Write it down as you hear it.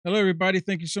Hello, everybody.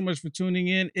 Thank you so much for tuning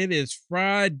in. It is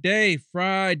Friday.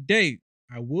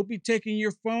 I will be taking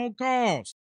your phone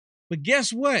calls. But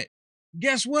guess what?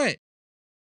 Guess what?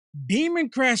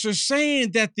 Democrats are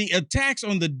saying that the attacks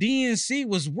on the DNC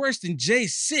was worse than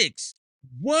J6.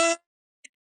 What?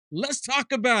 Let's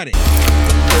talk about it.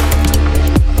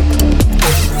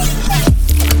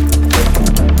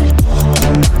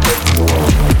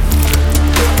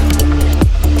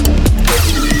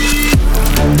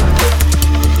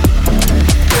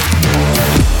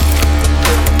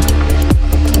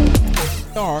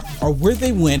 Or where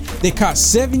they went, they caught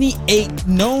 78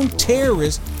 known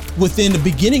terrorists within the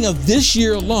beginning of this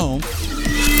year alone.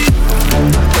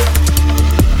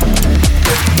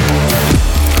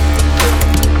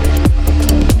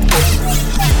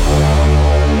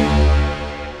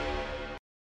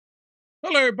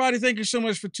 Hello, everybody. Thank you so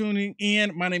much for tuning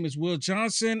in. My name is Will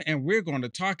Johnson, and we're going to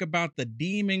talk about the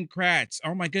Democrats.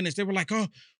 Oh, my goodness. They were like, oh,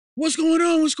 what's going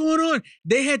on? What's going on?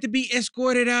 They had to be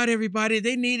escorted out, everybody.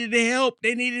 They needed the help.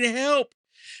 They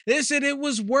said it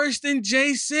was worse than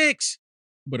J6.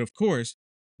 But of course,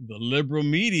 the liberal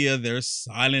media, they're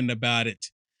silent about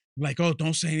it. Like, oh,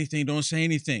 don't say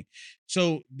anything.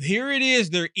 So here it is.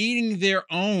 They're eating their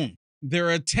own.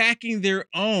 They're attacking their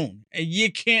own. And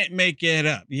you can't make it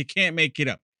up.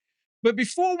 But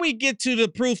before we get to the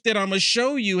proof that I'm going to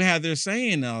show you how they're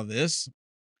saying all this,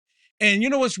 and you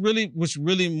know what's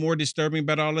really more disturbing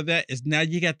about all of that is now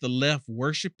you got the left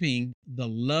worshiping the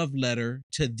love letter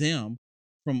to them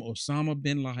from Osama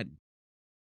bin Laden.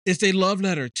 It's a love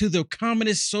letter to the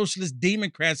communist socialist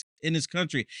Democrats in this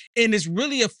country. And it's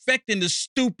really affecting the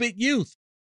stupid youth,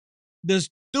 the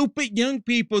stupid young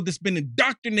people that's been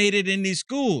indoctrinated in these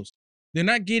schools. They're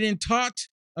not getting taught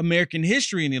American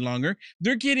history any longer.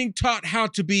 They're getting taught how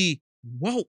to be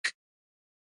woke,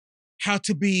 how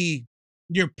to be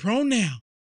your pronoun,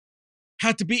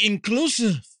 how to be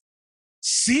inclusive,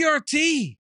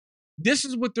 CRT. This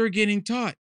is what they're getting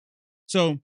taught.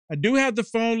 So I do have the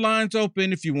phone lines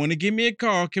open. If you want to give me a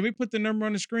call, can we put the number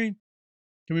on the screen?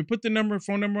 Can we put the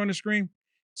phone number on the screen?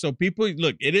 So people,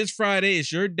 look, it is Friday.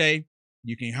 It's your day.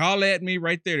 You can holler at me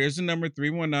right there. There's the number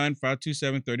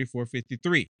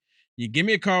 319-527-3453. You give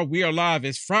me a call. We are live.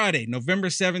 It's Friday, November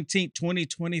 17th,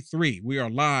 2023. We are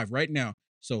live right now.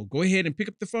 So go ahead and pick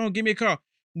up the phone. Give me a call.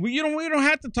 We don't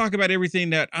have to talk about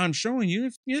everything that I'm showing you.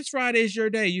 If it's Friday, it's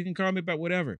your day. You can call me about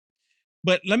whatever.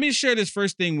 But let me share this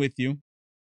first thing with you.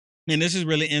 And this is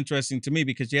really interesting to me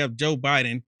because you have Joe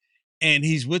Biden and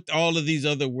he's with all of these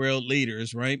other world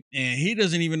leaders, right? And he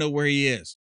doesn't even know where he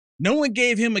is. No one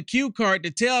gave him a cue card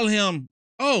to tell him,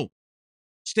 oh,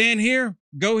 stand here,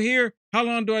 go here. How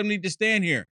long do I need to stand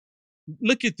here?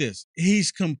 Look at this.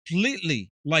 He's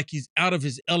completely like he's out of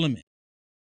his element.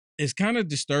 It's kind of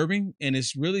disturbing and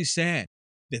it's really sad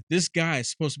that this guy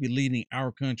is supposed to be leading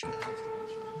our country.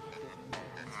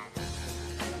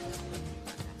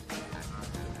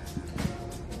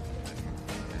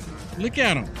 Look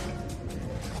at him.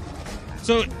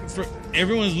 So for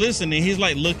everyone's listening, he's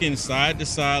like looking side to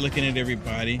side, looking at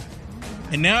everybody.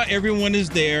 And now everyone is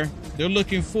there. They're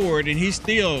looking forward and he's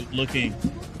still looking.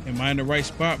 Am I in the right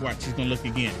spot? Watch, he's going to look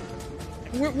again.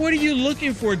 What are you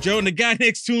looking for, Joe? And the guy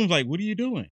next to him is like, what are you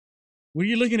doing? What are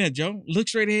you looking at, Joe? Look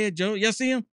straight ahead, Joe. Y'all see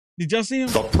him? Did y'all see him?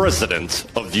 The President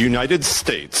of the United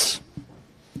States.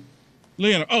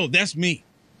 Look at him. Oh, that's me.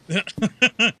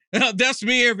 That's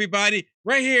me, everybody.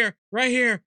 Right here.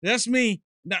 That's me.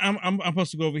 I'm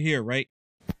supposed to go over here, right?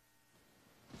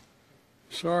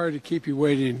 Sorry to keep you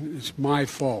waiting. It's my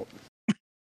fault.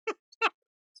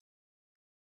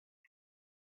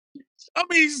 I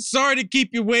mean, sorry to keep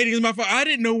you waiting. It's my fault. I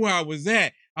didn't know where I was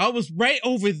at. I was right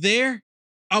over there.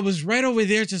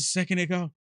 Just a second ago.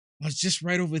 I was just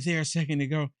right over there a second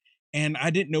ago. And I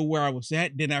didn't know where I was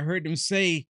at. Then I heard them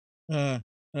say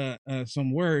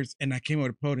some words and I came over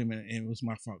the podium and it was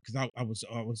my fault because I was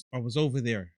over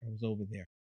there.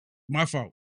 My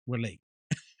fault. We're late.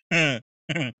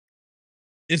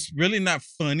 It's really not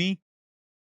funny.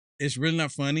 Because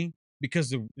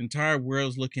the entire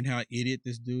world's looking how idiot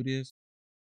this dude is.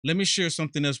 Let me share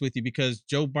something else with you because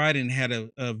Joe Biden had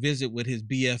a visit with his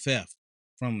BFF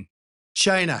from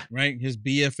China, right? His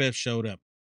BFF showed up.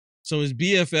 So his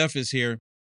BFF is here.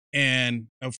 And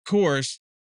of course,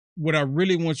 what I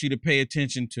really want you to pay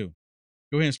attention to,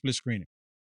 go ahead and split screen it.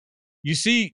 You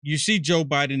see Joe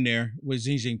Biden there with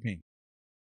Xi Jinping.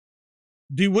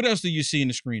 What else do you see in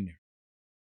the screen there?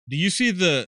 Do you see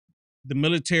the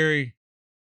military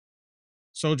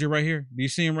soldier right here? Do you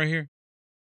see him right here?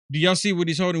 Do y'all see what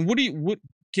he's holding?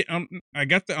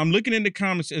 I'm looking in the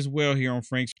comments as well here on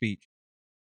Frank's speech.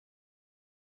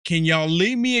 Can y'all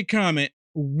leave me a comment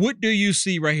What do you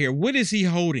see right here? What is he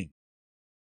holding?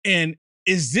 And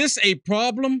is this a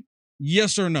problem?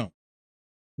 Yes or no?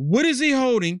 What is he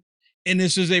holding? And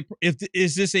is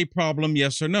this a problem?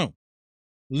 Yes or no?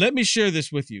 Let me share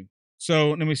this with you.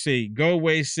 So let me see. Go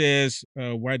Away says,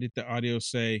 why did the audio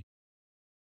say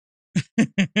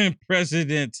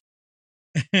president?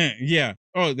 Yeah.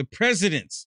 Oh, the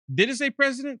presidents. Did it say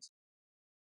presidents?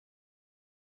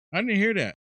 I didn't hear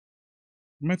that.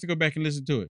 I'm gonna have to go back and listen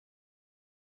to it.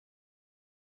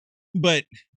 But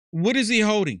what is he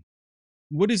holding?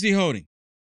 What is he holding?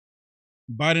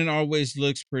 Biden always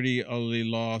looks pretty utterly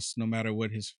lost, no matter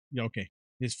what his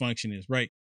function is, right?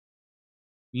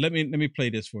 Let me play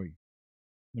this for you.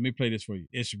 Let me play this for you.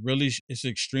 It's an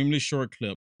extremely short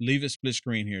clip. Leave it split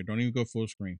screen here. Don't even go full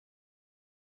screen.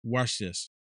 Watch this,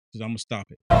 because I'm gonna stop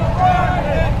it.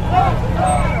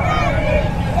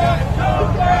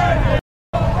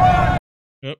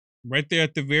 Yep, right there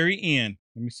at the very end.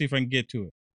 Let me see if I can get to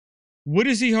it. What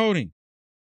is he holding?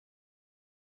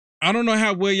 I don't know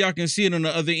how well y'all can see it on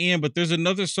the other end, but there's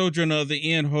another soldier on the other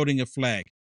end holding a flag,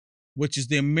 which is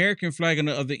the American flag on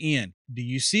the other end. Do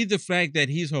you see the flag that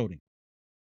he's holding?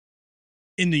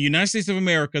 In the United States of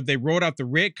America, they rolled out the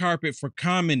red carpet for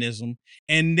communism,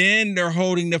 and then they're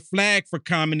holding the flag for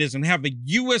communism. Have a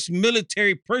U.S.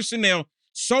 military personnel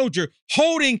soldier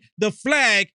holding the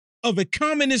flag of a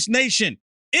communist nation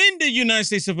in the United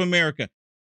States of America.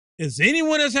 Does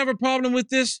anyone else have a problem with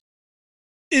this?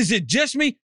 Is it just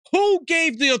me? Who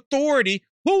gave the authority?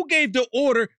 Who gave the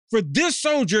order for this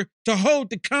soldier to hold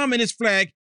the communist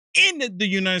flag in the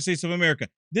United States of America?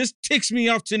 This ticks me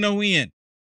off to no end.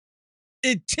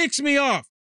 It ticks me off.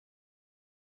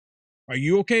 Are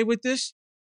you okay with this?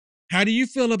 How do you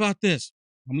feel about this?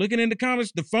 I'm looking in the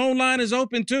comments. The phone line is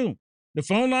open too. The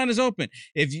phone line is open.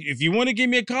 If you want to give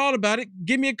me a call about it,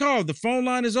 give me a call. The phone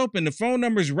line is open. The phone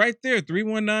number is right there,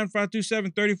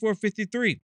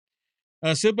 319-527-3453.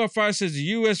 Silver Fire says the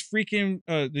U.S.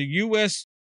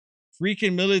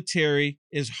 freaking military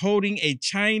is holding a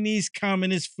Chinese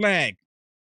communist flag.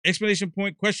 Exclamation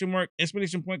point, question mark,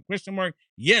 exclamation point, question mark.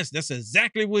 Yes, that's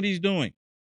exactly what he's doing.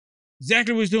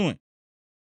 Exactly what he's doing.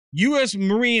 U.S.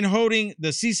 Marine holding the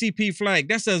CCP flag.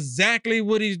 That's exactly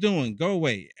what he's doing. Go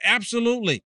away.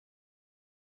 Absolutely.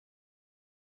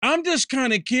 I'm just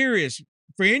kind of curious,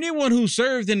 for anyone who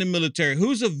served in the military,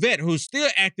 who's a vet, who's still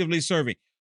actively serving,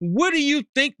 what do you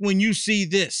think when you see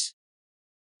this?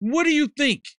 What do you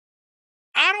think?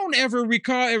 I don't ever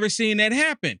recall ever seeing that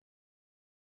happen.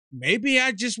 Maybe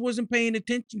I just wasn't paying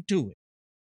attention to it.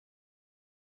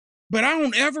 But I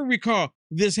don't ever recall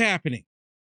this happening.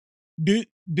 Do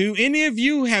any of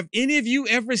you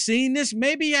ever seen this?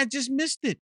 Maybe I just missed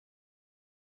it.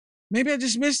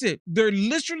 They're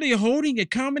literally holding a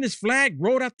communist flag,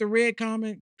 rolled out the red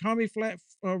commie flag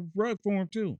rug for them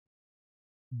too.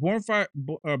 Born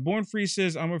Free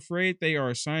says, I'm afraid they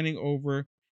are signing over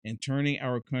and turning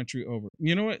our country over.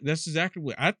 You know what? That's exactly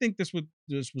what I think this was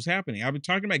happening. I've been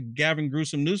talking about Gavin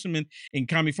Newsom in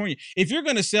California. If you're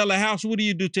going to sell a house, what do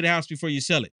you do to the house before you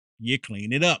sell it? You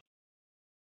clean it up.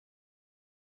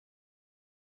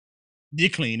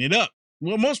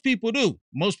 Well, most people do.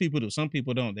 Some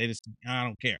people don't. I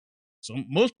don't care. So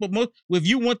most, if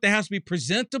you want the house to be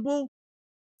presentable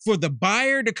for the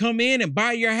buyer to come in and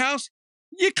buy your house,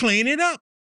 you clean it up.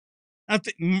 I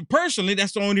think personally,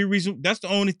 that's the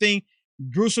only thing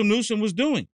Newsom was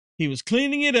doing. He was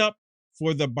cleaning it up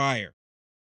for the buyer.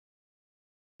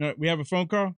 We have a phone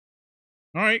call.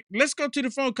 All right, let's go to the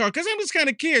phone call, because I'm just kind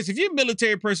of curious. If you're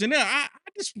military personnel, how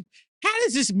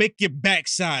does this make your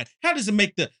backside? How does it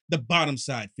make the bottom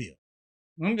side feel?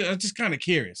 I'm just kind of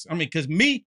curious. I mean, because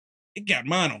it got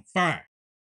mine on fire.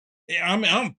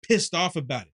 I'm pissed off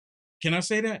about it. Can I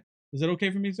say that? Is it okay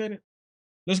for me to say that?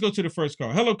 Let's go to the first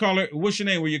call. Hello, caller. What's your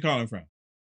name? Where you calling from?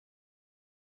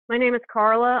 My name is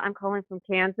Carla. I'm calling from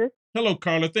Kansas. Hello,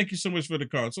 Carla. Thank you so much for the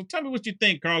call. So tell me what you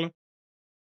think, Carla.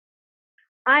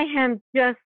 I am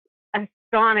just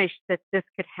astonished that this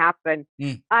could happen.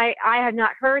 I had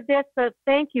not heard this, so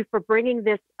thank you for bringing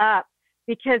this up,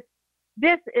 because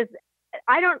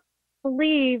I don't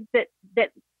believe that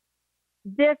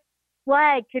this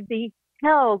flag could be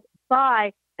held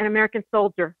by an American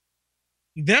soldier.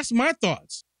 That's my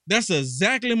thoughts. That's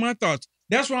exactly my thoughts.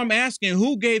 That's why I'm asking,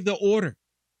 who gave the order?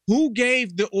 Who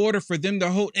gave the order for them to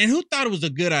hold, and who thought it was a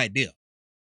good idea?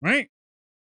 Right?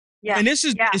 Yeah. And it's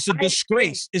a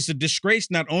disgrace. It's a disgrace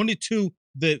not only to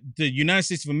the United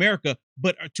States of America,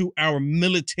 but to our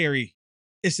military.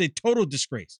 It's a total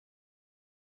disgrace.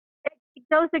 It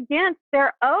goes against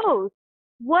their oath.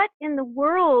 What in the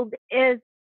world is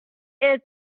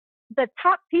the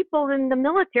top people in the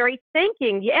military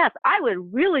thinking? Yes, I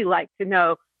would really like to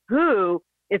know who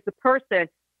is the person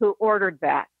who ordered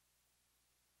that.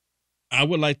 I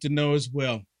would like to know as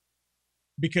well,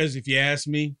 because if you ask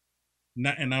me,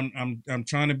 and I'm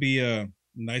trying to be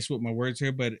nice with my words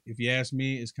here, but if you ask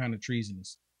me, it's kind of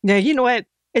treasonous. Yeah, you know what?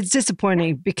 It's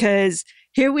disappointing because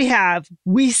here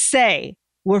we say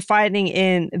we're fighting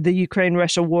in the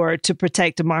Ukraine-Russia war to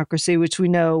protect democracy, which we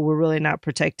know we're really not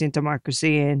protecting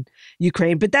democracy in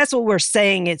Ukraine, but that's what we're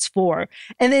saying it's for.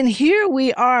 And then here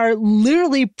we are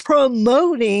literally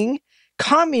promoting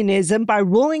communism by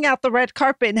rolling out the red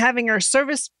carpet and having our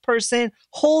service person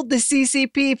hold the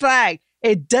CCP flag.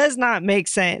 It does not make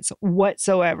sense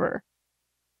whatsoever.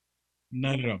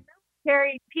 None at all.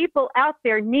 Military people out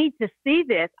there need to see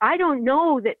this. I don't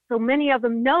know that so many of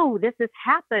them know this has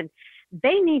happened.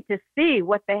 They need to see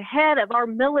what the head of our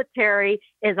military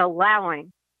is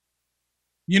allowing.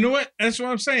 You know what? That's what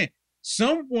I'm saying.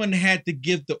 Someone had to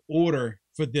give the order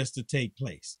for this to take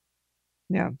place.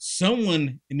 Yeah.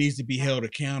 Someone needs to be held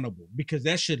accountable, because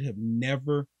that should have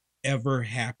never, ever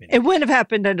happened. It wouldn't have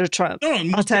happened under Trump. No,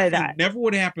 I'll tell you that. Never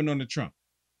would have happened under Trump.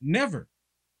 Never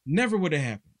would have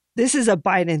happened. This is a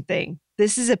Biden thing.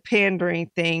 This is a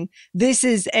pandering thing. This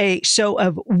is a show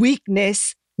of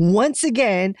weakness. Once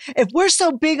again, if we're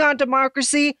so big on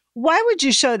democracy, why would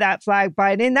you show that flag,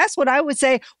 Biden? That's what I would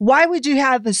say. Why would you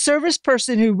have a service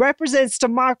person who represents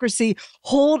democracy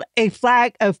hold a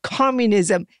flag of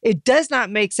communism? It does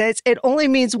not make sense. It only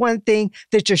means one thing,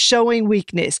 that you're showing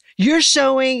weakness. You're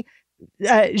showing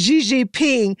Xi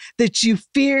Jinping that you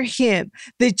fear him,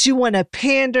 that you want to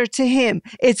pander to him.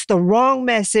 It's the wrong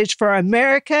message for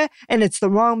America, and it's the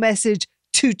wrong message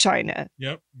to China.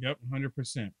 Yep,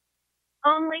 100%.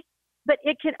 But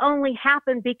it can only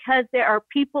happen because there are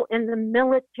people in the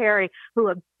military who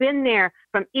have been there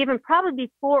from even probably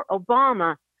before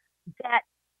Obama that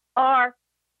are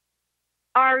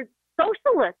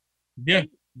socialists. Yeah.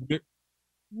 They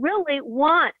really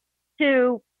want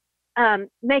to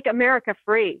make America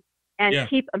free and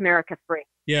keep America free.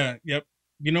 Yeah. Yep.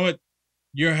 You know what?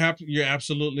 You're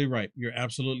absolutely right. You're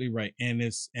absolutely right. And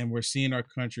we're seeing our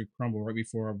country crumble right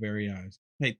before our very eyes.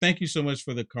 Hey, thank you so much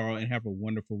for the call, and have a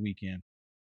wonderful weekend.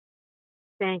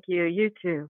 Thank you. You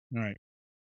too. All right.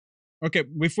 Okay.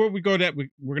 Before we go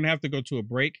we're going to have to go to a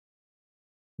break.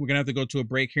 We're going to have to go to a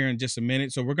break here in just a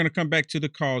minute. So we're going to come back to the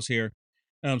calls here.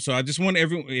 So I just want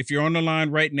everyone, if you're on the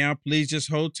line right now, please just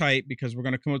hold tight, because we're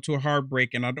going to come up to a hard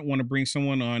break, and I don't want to bring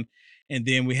someone on and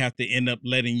then we have to end up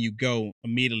letting you go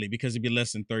immediately, because it'd be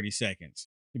less than 30 seconds.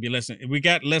 We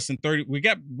got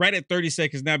right at 30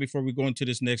 seconds now before we go into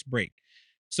this next break.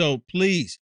 So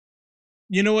please,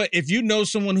 you know what? If you know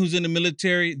someone who's in the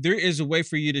military, there is a way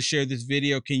for you to share this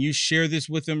video. Can you share this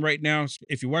with them right now?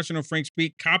 If you're watching on Frank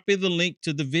Speak, copy the link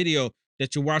to the video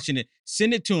that you're watching it.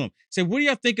 Send it to them. Say, what do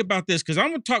y'all think about this? Because I'm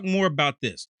going to talk more about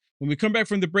this. When we come back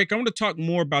from the break, I'm going to talk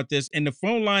more about this. And the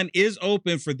phone line is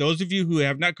open for those of you who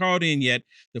have not called in yet.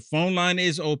 The phone line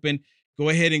is open. Go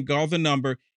ahead and call the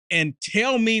number and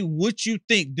tell me what you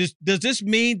think. Does this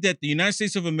mean that the United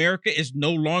States of America is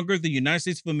no longer the United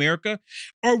States of America?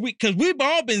 Or because we've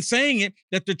all been saying it,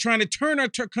 that they're trying to turn our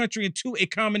country into a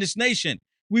communist nation.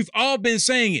 We've all been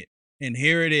saying it. And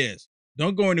here it is.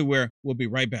 Don't go anywhere. We'll be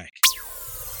right back.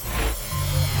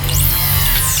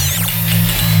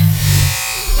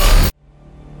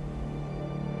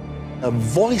 A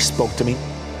voice spoke to me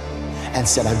and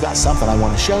said, I've got something I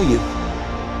want to show you.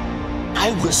 I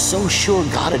was so sure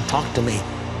God had talked to me.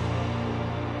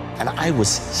 And I was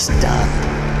stunned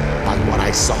by what I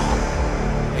saw.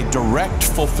 A direct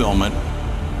fulfillment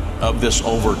of this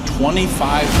over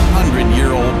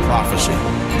 2,500-year-old prophecy.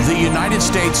 The United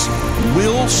States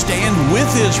will stand with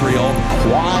Israel.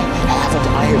 Why haven't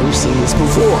I ever seen this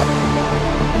before?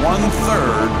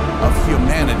 1/3 of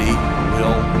humanity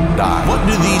will die. What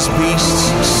do these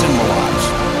beasts symbolize?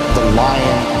 The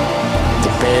lion, the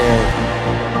bear,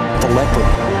 the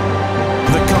leopard.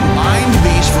 The combined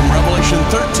beast from Revelation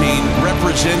 13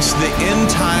 represents the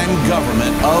end-time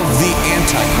government of the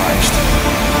Antichrist.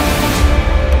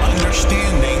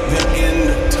 Understanding the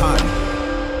end time.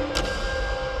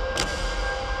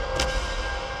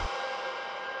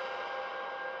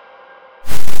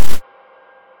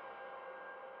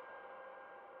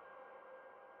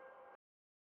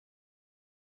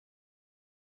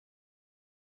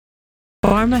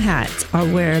 Pharma hats are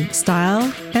where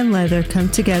style and leather come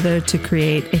together to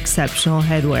create exceptional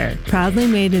headwear. Proudly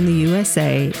made in the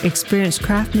USA, experience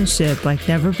craftsmanship like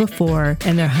never before,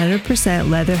 and they're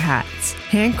 100% leather hats,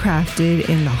 handcrafted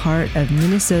in the heart of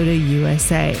Minnesota,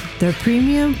 USA. Their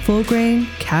premium, full-grain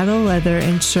cattle leather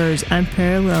ensures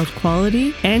unparalleled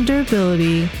quality and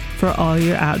durability for all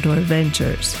your outdoor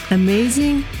ventures.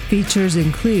 Amazing features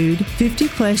include 50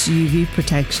 plus UV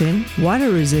protection, water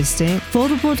resistant,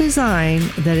 foldable design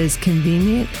that is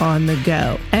convenient on the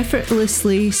go.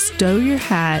 Effortlessly stow your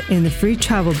hat in the free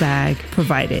travel bag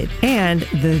provided, and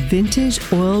the vintage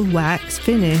oiled wax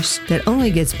finish that only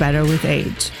gets better with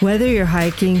age. Whether you're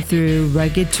hiking through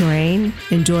rugged terrain,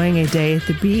 enjoying a day at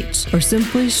the beach, or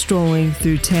simply strolling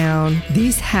through town,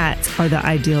 these hats are the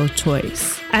ideal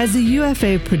choice. As a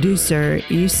UFA producer,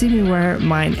 you see me wear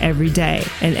mine every day,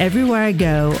 and everywhere I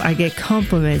go, I get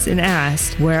compliments and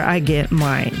asked where I get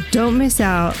mine. Don't miss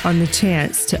out on the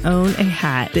chance to own a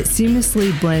hat that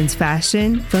seamlessly blends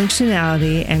fashion,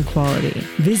 functionality, and quality.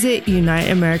 Visit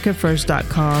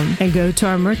UniteAmericaFirst.com and go to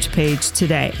our merch page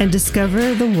today and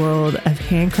discover the world of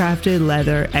handcrafted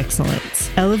leather excellence.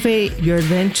 Elevate your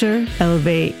adventure,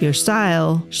 elevate your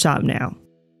style. Shop now.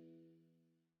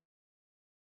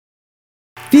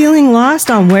 Feeling lost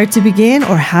on where to begin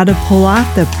or how to pull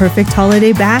off the perfect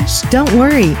holiday bash? Don't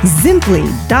worry,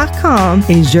 Zimply.com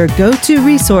is your go-to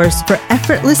resource for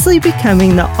effortlessly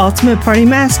becoming the ultimate party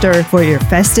master for your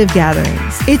festive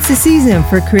gatherings. It's the season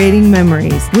for creating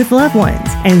memories with loved ones,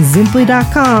 and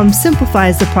Zimply.com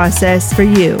simplifies the process for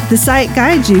you. The site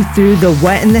guides you through the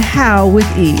what and the how with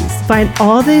ease. Find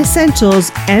all the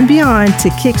essentials and beyond to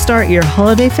kickstart your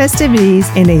holiday festivities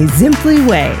in a Zimply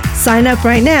way. Sign up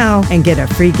right now and get a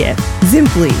free gift.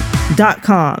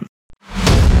 Zimply.com.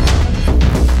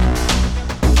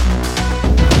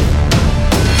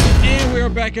 And we're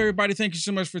back, everybody. Thank you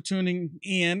so much for tuning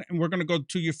in. And we're going to go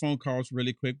to your phone calls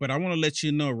really quick. But I want to let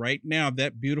you know right now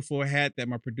that beautiful hat that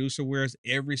my producer wears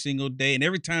every single day. And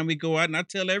every time we go out, and I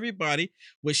tell everybody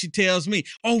what she tells me,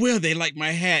 oh, well, they like my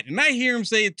hat. And I hear them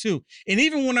say it too. And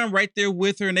even when I'm right there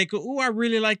with her and they go, oh, I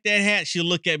really like that hat, she'll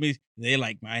look at me, they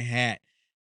like my hat.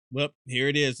 Well, here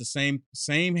it is, the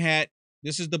same hat.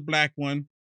 This is the black one,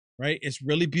 right? It's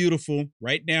really beautiful.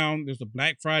 Right now, there's a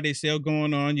Black Friday sale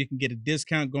going on. You can get a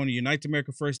discount going to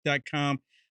UniteAmericaFirst.com.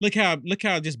 Look how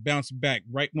it just bounced back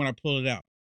right when I pull it out.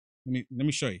 Let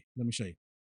me show you.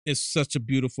 It's such a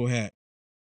beautiful hat.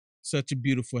 Such a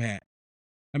beautiful hat.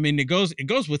 I mean, it goes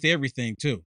with everything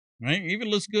too, right? Even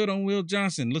looks good on Will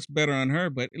Johnson. Looks better on her,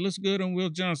 but it looks good on Will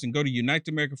Johnson. Go to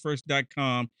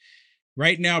UniteAmericaFirst.com.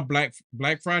 Right now, Black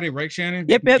Friday, right, Shannon?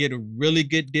 Yep. Get a really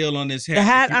good deal on this hat. The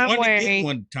hat if you I'm want wearing. To get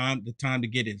one, the time to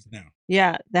get it is now.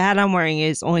 Yeah, the hat I'm wearing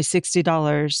is only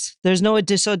 $60. There's no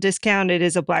additional discount. It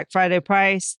is a Black Friday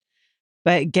price,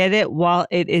 but get it while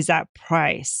it is at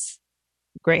price.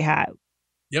 Great hat.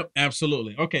 Yep,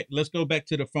 absolutely. Okay, let's go back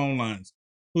to the phone lines.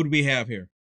 Who do we have here?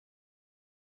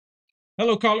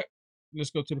 Hello, caller. Let's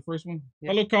go to the first one.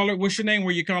 Yep. Hello, caller. What's your name?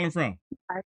 Where you calling from?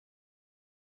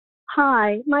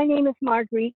 Hi, my name is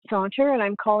Marguerite Saunter, and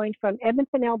I'm calling from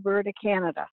Edmonton, Alberta,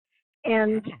 Canada.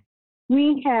 And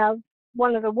we have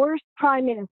one of the worst prime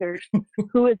ministers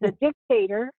who is a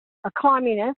dictator, a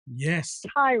communist, yes,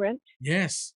 tyrant,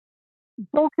 yes,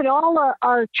 broken all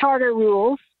our charter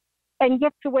rules and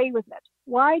gets away with it.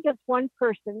 Why does one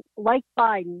person like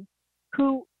Biden,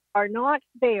 who are not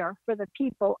there for the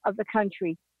people of the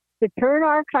country, to turn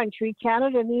our country,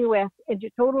 Canada and the U.S., into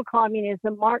total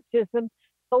communism, Marxism,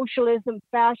 socialism,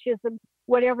 fascism,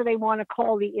 whatever they want to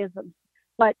call the isms.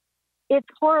 But it's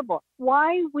horrible.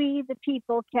 Why we, the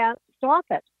people, can't stop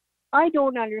it? I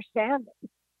don't understand it.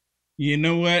 You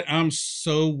know what? I'm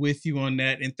so with you on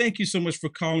that. And thank you so much for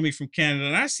calling me from Canada.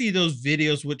 And I see those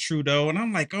videos with Trudeau, and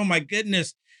I'm like, oh my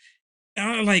goodness.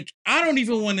 I don't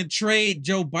even want to trade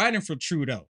Joe Biden for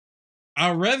Trudeau.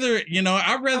 I'd rather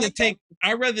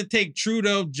take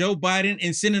Trudeau, Joe Biden,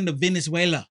 and send him to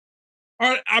Venezuela.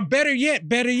 Or better yet,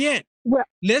 well,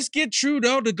 let's get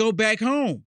Trudeau to go back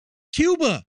home.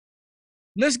 Cuba.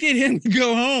 Let's get him to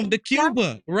go home to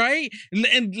Cuba, right?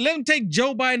 And let him take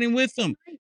Joe Biden with him.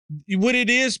 What it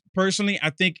is, personally,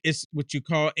 I think it's what you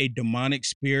call a demonic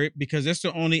spirit, because that's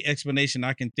the only explanation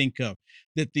I can think of,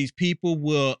 that these people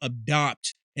will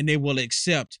adopt and they will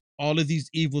accept all of these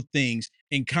evil things.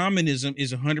 And communism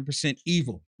is 100%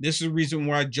 evil. This is the reason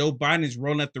why Joe Biden is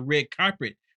rolling out the red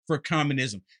carpet for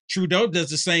communism. Trudeau does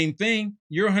the same thing.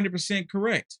 You're 100%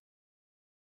 correct.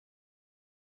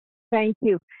 Thank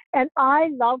you. And I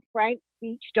love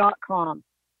frankspeech.com.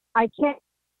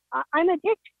 I'm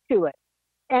addicted to it.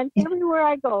 And everywhere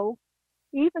I go,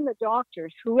 even the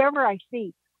doctors, whoever I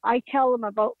see, I tell them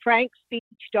about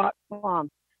frankspeech.com,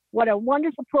 what a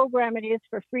wonderful program it is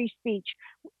for free speech.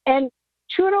 And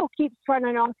Trudeau keeps trying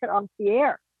to knock it off the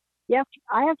air. Yes,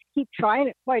 I have to keep trying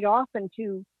it quite often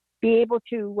to be able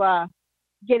to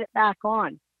get it back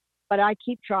on, but I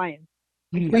keep trying.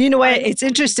 Well, you know what? It's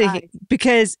interesting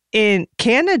because in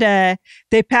Canada,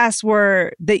 they passed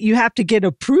where that you have to get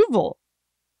approval,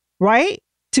 right?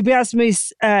 To be on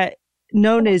somebody's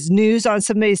known as news on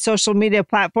somebody's social media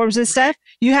platforms and stuff.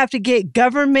 You have to get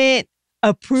government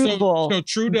approval.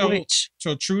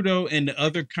 So Trudeau and the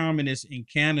other communists in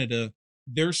Canada,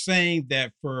 they're saying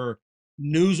that for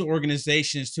news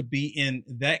organizations to be in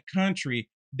that country,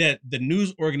 that the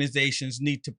news organizations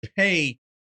need to pay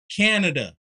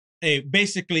Canada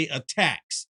basically a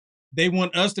tax. They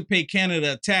want us to pay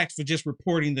Canada a tax for just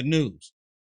reporting the news.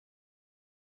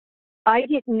 I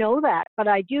didn't know that, but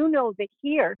I do know that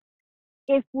here,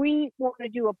 if we want to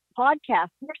do a podcast,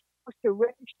 we're supposed to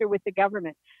register with the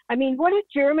government. I mean, what did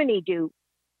Germany do?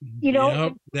 You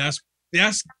know, that's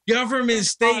government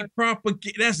state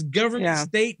propaganda. That's government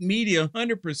state media,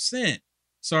 100%.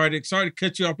 Sorry to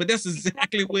cut you off, but that's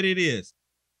exactly what it is.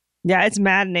 Yeah, it's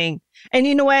maddening. And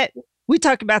you know what? We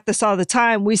talk about this all the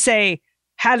time. We say,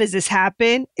 how does this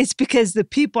happen? It's because the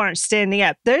people aren't standing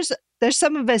up. There's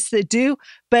some of us that do,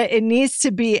 but it needs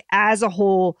to be as a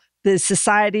whole. The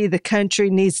society, the country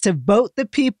needs to vote the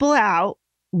people out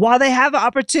while they have an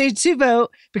opportunity to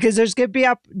vote, because there's going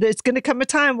to come a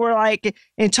time where, like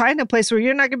in China, a place where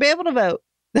you're not going to be able to vote.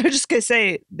 They're just going to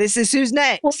say, this is who's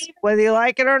next, whether you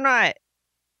like it or not.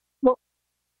 Well,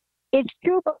 it's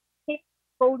true, but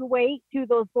vote away through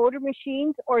those voter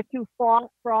machines or through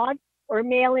fraud or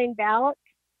mail-in ballots.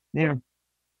 Yeah.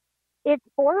 It's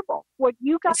horrible. What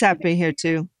you got it's happening here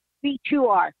too.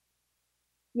 V2R.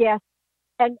 Yes.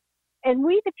 And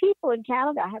we, the people in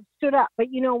Canada, have stood up.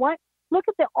 But you know what? Look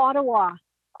at the Ottawa,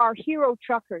 our hero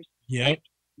truckers. Yep.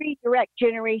 3 direct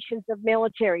generations of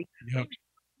military who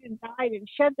died and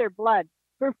shed their blood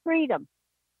for freedom.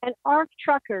 And our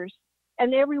truckers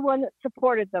and everyone that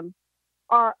supported them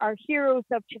are heroes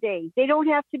of today. They don't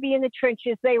have to be in the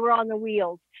trenches. They were on the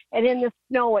wheels and in the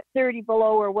snow at 30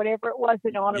 below or whatever it was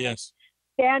in Ottawa,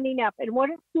 standing up. And what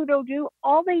did Trudeau do?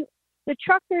 The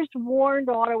truckers warned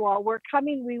Ottawa, we're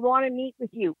coming, we want to meet with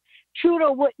you.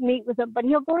 Trudeau wouldn't meet with them, but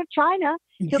he'll go to China.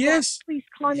 He'll go to these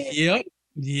communist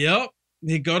Yep.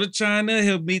 He'll go to China.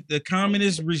 He'll meet the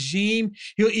communist regime.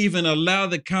 He'll even allow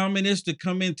the communists to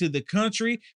come into the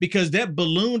country, because that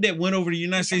balloon that went over the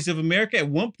United States of America, at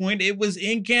one point, it was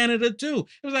in Canada too.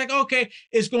 It was like, okay,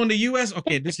 it's going to U.S.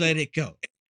 Okay, just let it go.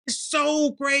 It's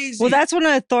so crazy. Well, that's what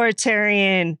an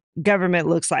authoritarian government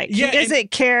looks like. He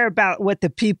doesn't care about what the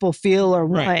people feel or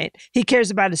want. He cares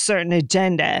about a certain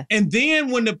agenda. And then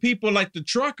when the people like the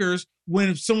truckers,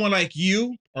 when someone like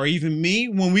you or even me,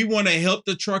 when we want to help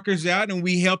the truckers out and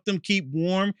we help them keep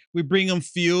warm, we bring them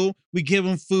fuel, we give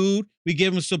them food, we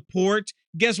give them support,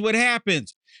 guess what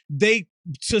happens? They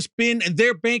suspend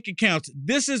their bank accounts.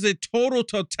 This is a total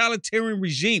totalitarian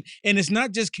regime. And it's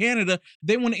not just Canada.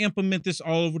 They want to implement this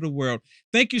all over the world.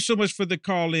 Thank you so much for the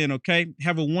call in, okay?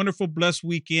 Have a wonderful, blessed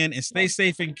weekend and stay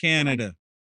safe in Canada.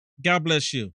 God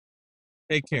bless you.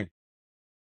 Take care.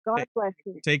 God bless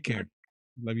you. Take care.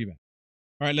 Love you back.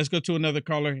 All right, let's go to another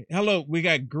caller. Hello, we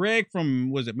got Greg from,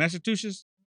 was it Massachusetts?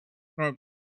 Or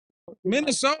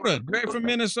Minnesota. Greg from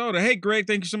Minnesota. Hey, Greg,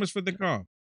 thank you so much for the call.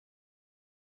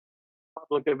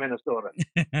 Republic of Minnesota.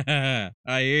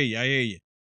 I hear you.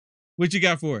 What you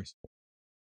got for us?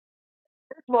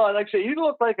 First of all, like I say, you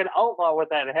look like an outlaw with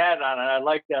that hat on, and I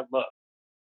like that look.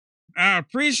 I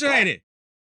appreciate it.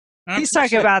 He's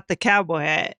talking about the cowboy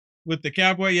hat. With the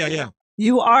cowboy, yeah.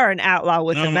 You are an outlaw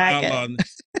with the MAGA.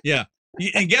 Yeah.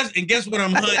 And guess what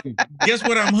I'm hunting? Guess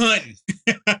what I'm hunting?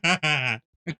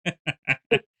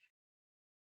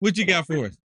 What you got for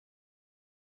us?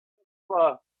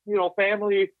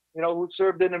 Family, who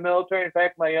served in the military. In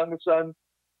fact, my youngest son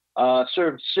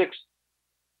served six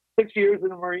years in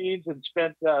the Marines and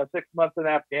spent 6 months in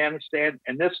Afghanistan.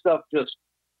 And this stuff just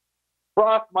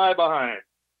rocked my behind.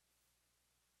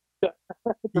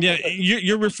 Yeah,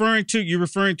 you're referring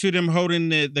to them holding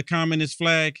the communist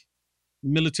flag,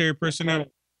 military personnel.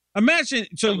 Imagine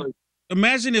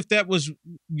if that was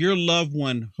your loved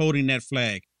one holding that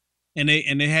flag, and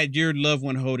they had your loved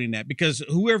one holding that, because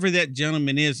whoever that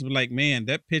gentleman is, like, man,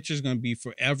 that picture's going to be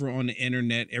forever on the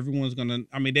internet. Everyone's going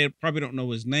to, they probably don't know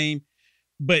his name,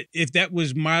 but if that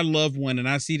was my loved one and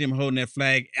I see them holding that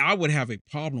flag, I would have a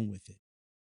problem with it.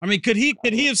 Could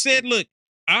he have said, look,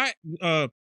 I've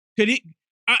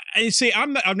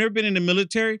never been in the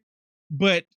military,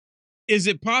 but is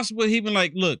it possible he been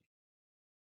like, look,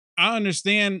 I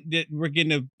understand that we're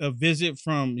getting a visit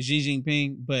from Xi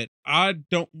Jinping, but I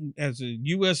don't, as a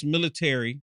U.S.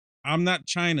 military, I'm not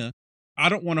China. I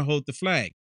don't want to hold the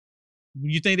flag.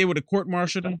 You think they would have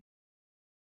court-martialed him?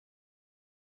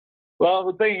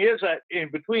 Well, the thing is that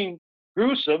in between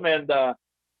Gruesome and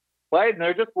Biden,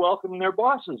 they're just welcoming their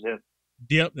bosses in.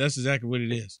 Yep, that's exactly what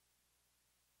it is.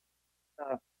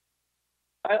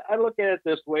 I look at it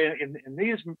this way: in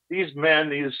these men,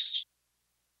 these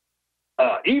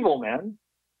evil men,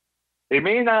 they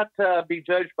may not be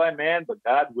judged by man, but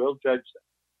God will judge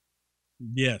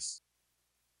them. Yes.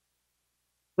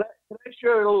 Can I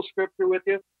share a little scripture with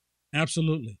you?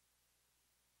 Absolutely.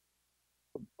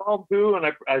 Psalm 2, and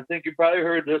I think you probably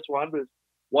heard this one, but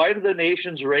why do the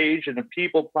nations rage and the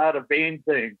people plot a vain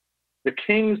thing? The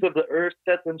kings of the earth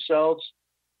set themselves,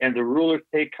 and the rulers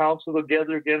take counsel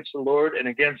together against the Lord and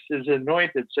against his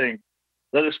anointed, saying,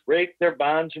 let us break their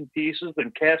bonds in pieces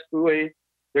and cast away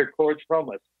their cords from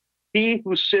us. He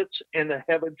who sits in the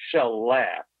heavens shall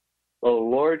laugh. The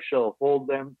Lord shall hold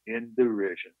them in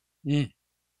derision. Mm.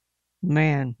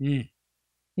 Man, Mm.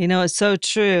 you know, it's so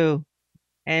true.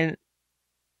 And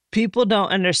people don't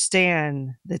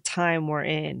understand the time we're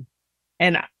in.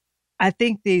 And I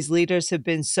think these leaders have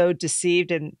been so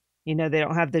deceived and, you know, they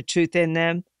don't have the truth in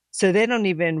them. So they don't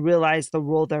even realize the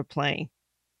role they're playing.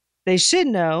 They should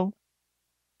know,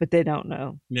 but they don't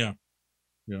know. Yeah.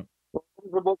 Yeah. What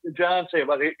does the book of John say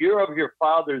about it? You're of your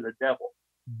father, the devil.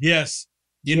 Yes.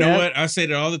 You know what? I say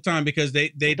that all the time because they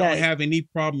don't have any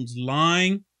problems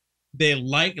lying. They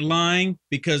like lying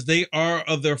because they are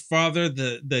of their father,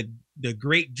 the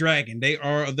great dragon. They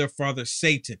are of their father,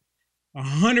 Satan.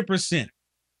 100%.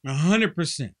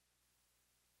 100%.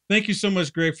 Thank you so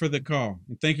much, Greg, for the call.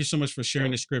 And thank you so much for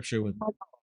sharing the scripture with me.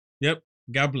 Yep.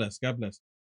 God bless. God bless.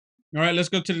 All right, let's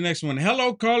go to the next one.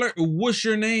 Hello, caller. What's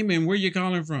your name and where you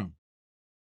calling from?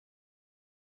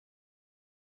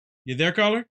 You there,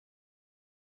 caller?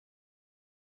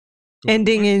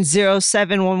 Ending in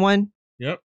 0711.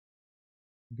 Yep.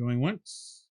 Going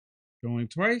once. Going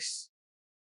twice.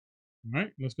 All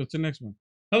right, let's go to the next one.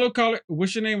 Hello, caller.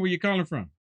 What's your name? Where you calling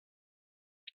from?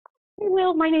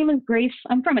 Well, my name is Grace.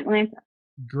 I'm from Atlanta.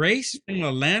 Grace from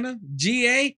Atlanta?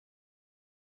 GA?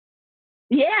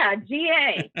 Yeah,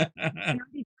 GA.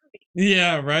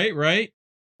 Yeah, right.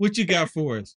 What you got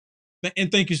for us?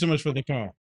 And thank you so much for the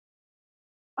call.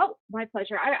 Oh, my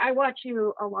pleasure. I watch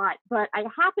you a lot, but I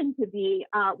happen to be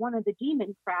one of the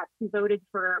Democrats who voted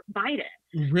for Biden.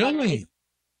 Really?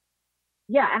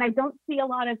 Yeah, and I don't see a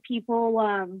lot of people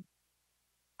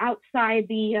outside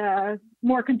the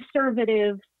more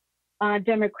conservative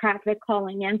Democratic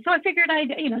calling in. So I figured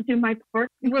I'd, do my part.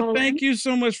 Well, thank you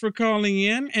so much for calling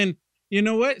in. And you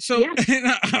know what? So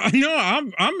I know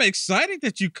I'm excited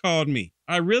that you called me.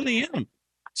 I really am.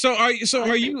 So are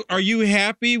you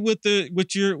happy with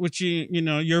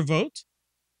your vote?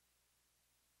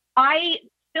 I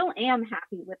still am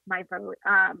happy with my vote.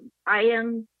 I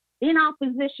am in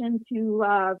opposition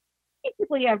to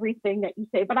basically everything that you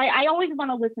say, but I always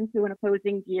want to listen to an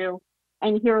opposing view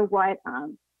and hear what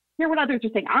others are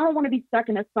saying. I don't want to be stuck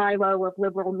in a silo of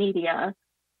liberal media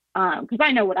because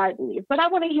I know what I believe, but I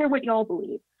want to hear what y'all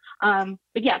believe.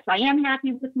 But yes, I am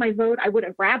happy with my vote. I would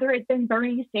have rather it been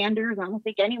Bernie Sanders. I don't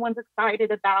think anyone's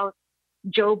excited about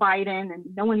Joe Biden, and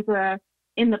no one's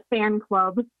in the fan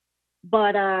club,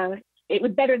 but it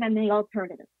was better than the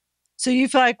alternative. So you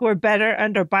feel like we're better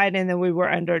under Biden than we were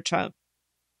under Trump?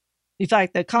 You feel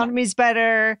like the economy's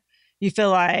better? You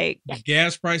feel like the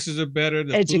gas prices are better?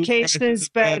 The education is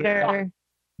better?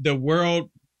 The world,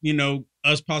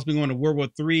 us possibly going to World War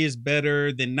III is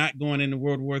better than not going into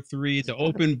World War III. The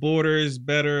open border is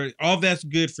better. All that's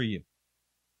good for you.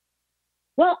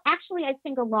 Well, actually, I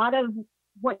think a lot of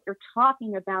what you're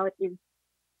talking about is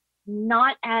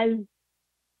not as,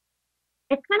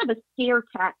 it's kind of a scare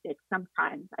tactic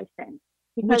sometimes, I think.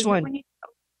 Because which one? When you say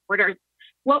borders,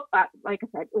 well, like I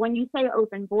said, when you say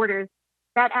open borders,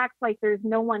 that acts like there's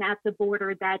no one at the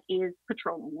border that is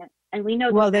patrolling it. And we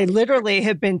know. Well, they literally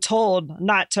have been told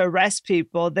not to arrest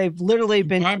people. They've literally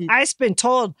been, I've been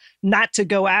told not to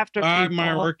go after by people.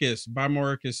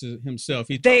 Mayorkas himself.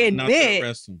 He they told not to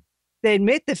arrest them. They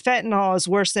admit the fentanyl is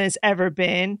worse than it's ever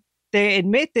been. They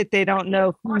admit that they don't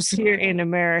know who's here in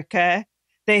America.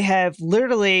 They have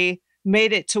literally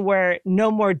made it to where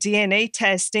no more DNA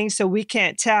testing, so we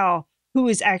can't tell who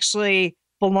is actually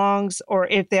belongs or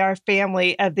if they are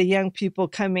family of the young people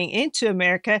coming into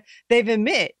America. They've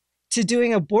admit to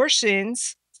doing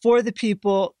abortions for the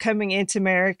people coming into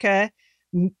America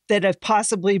that have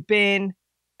possibly been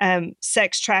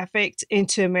sex trafficked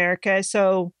into America.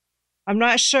 So I'm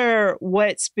not sure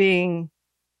what's being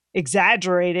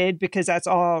exaggerated because that's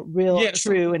all real,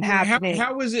 true, and happening.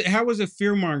 How was it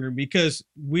fear mongering? Because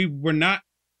we were not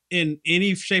in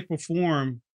any shape or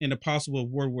form in the possible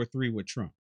World War III with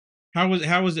Trump. How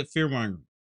was it fear mongering?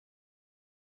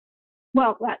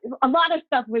 Well, a lot of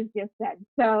stuff was just said,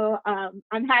 so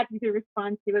I'm happy to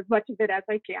respond to as much of it as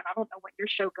I can. I don't know when your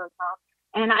show goes off,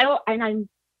 and I'm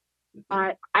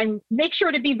make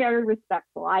sure to be very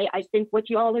respectful. I think what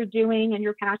you all are doing and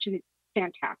your passion is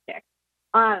fantastic.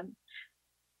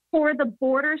 For the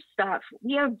border stuff,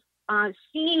 we have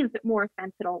seized more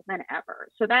fentanyl than ever.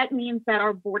 So that means that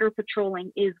our border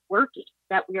patrolling is working,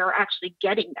 that we are actually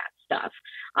getting that stuff.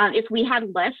 If we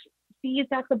had less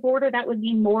seized at the border, that would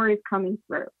mean more is coming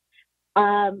through.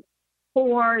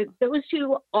 For those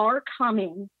who are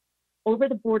coming over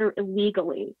the border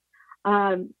illegally,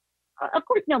 of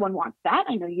course, no one wants that.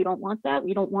 I know you don't want that.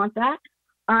 We don't want that.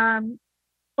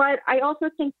 But I also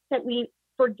think that we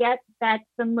forget that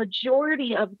the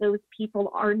majority of those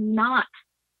people are not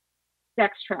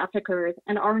sex traffickers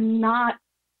and are not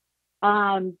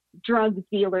drug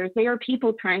dealers. They are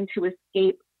people trying to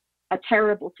escape a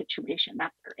terrible situation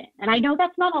that they're in. And I know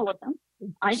that's not all of them.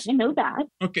 I know that.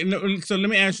 Okay, no, so let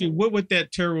me ask you, what would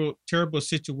that terrible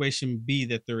situation be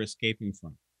that they're escaping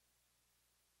from?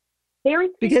 They're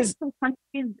escaping from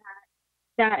countries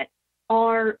that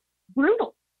are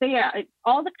brutal.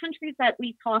 All the countries that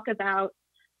we talk about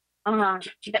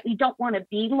that we don't want to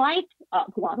be like,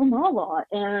 Guatemala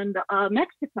and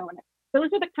Mexico, and those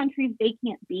are the countries they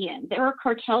can't be in. There are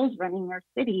cartels running their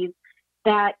cities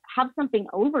that have something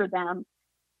over them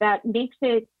that makes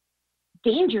it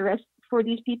dangerous for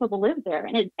these people to live there.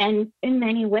 And in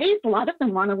many ways, a lot of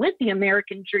them want to live the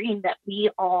American dream that we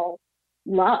all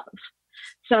love.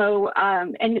 So,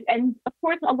 and of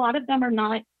course, a lot of them are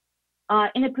not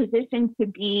in a position to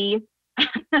be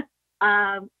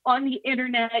on the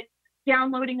internet,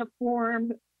 downloading a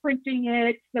form, printing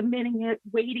it, submitting it,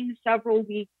 waiting several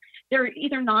weeks. They're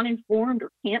either non-informed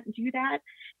or can't do that,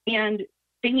 and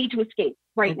they need to escape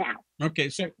right now. Okay,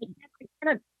 so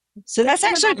that's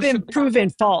actually been proven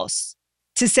false.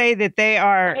 To say that they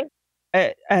are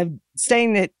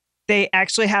saying that they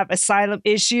actually have asylum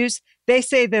issues, they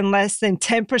say that less than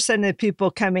 10% of the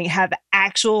people coming have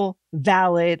actual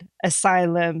valid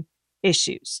asylum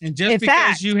issues. And just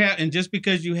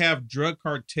because you have drug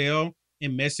cartel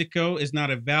in Mexico is not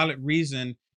a valid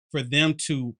reason for them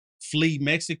to flee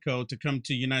Mexico to come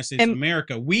to the United States of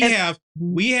America. We have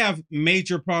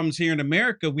major problems here in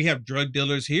America. We have drug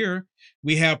dealers here.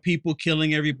 We have people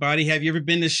killing everybody. Have you ever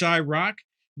been to Chirac?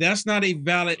 That's not a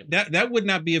valid, that would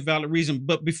not be a valid reason.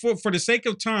 But for the sake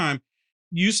of time,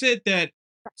 you said that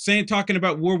talking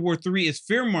about World War III is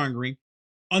fear mongering.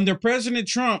 Under President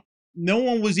Trump, no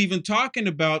one was even talking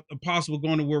about a possible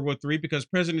going to World War III because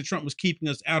President Trump was keeping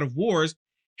us out of wars.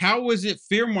 How was it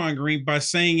fear mongering by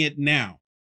saying it now?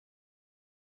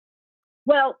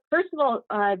 Well, first of all,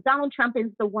 Donald Trump is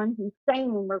the one who's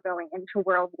saying we're going into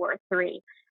World War III.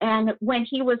 And when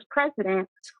he was president,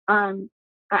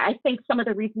 I think some of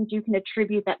the reasons you can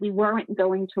attribute that we weren't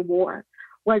going to war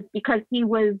was because he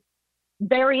was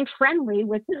very friendly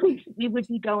with who we would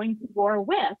be going to war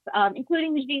with,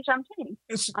 including Xi Jinping.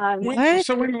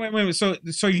 So wait a minute.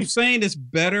 So you're saying it's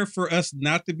better for us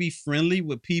not to be friendly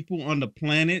with people on the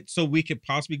planet so we could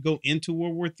possibly go into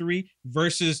World War III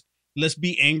versus let's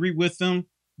be angry with them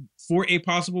for a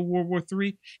possible World War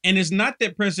III? And it's not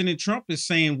that President Trump is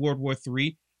saying World War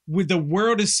III. The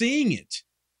world is seeing it.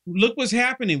 Look what's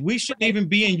happening. We shouldn't even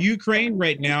be in Ukraine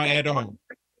right now at all.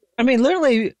 I mean,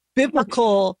 literally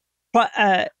biblical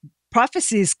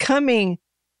prophecies coming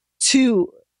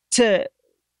to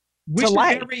we should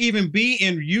life. Never even be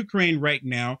in Ukraine right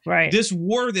now. Right. This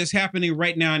war that's happening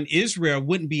right now in Israel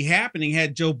wouldn't be happening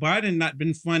had Joe Biden not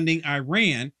been funding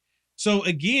Iran. So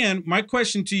again, my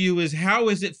question to you is, how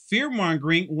is it fear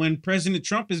mongering when President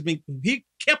Trump he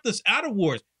kept us out of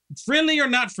wars, friendly or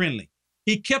not friendly?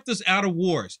 He kept us out of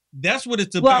wars. That's what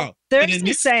it's about. Well, and in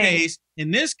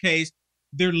this case,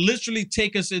 they're literally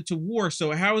take us into war.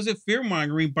 So how is it fear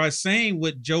mongering by saying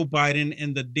what Joe Biden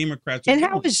and the Democrats are doing?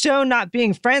 And how is Joe not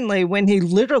being friendly when he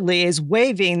literally is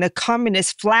waving the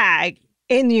communist flag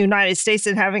in the United States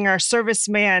and having our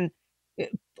serviceman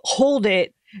hold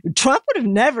it? Trump would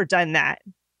have never done that.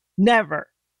 Never.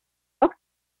 Okay.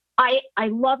 I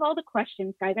love all the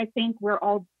questions, guys. I think we're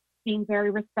all being very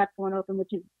respectful and open,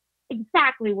 which is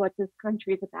exactly what this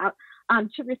country is about.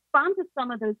 To respond to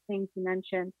some of those things you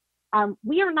mentioned,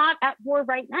 we are not at war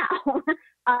right now.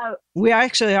 We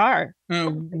actually are.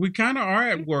 We kind of are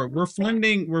at war. We're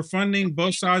funding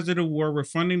both sides of the war. We're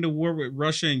funding the war with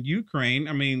Russia and Ukraine.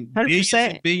 I mean,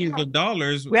 billions of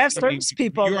dollars. We have service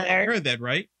people you are there. aware of that,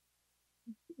 right?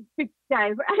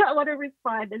 guys, I want to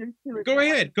respond. And Go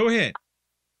ahead. Go ahead.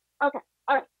 Okay.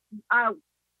 All right.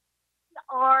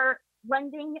 Are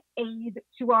lending aid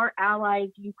to our allies,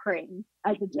 Ukraine,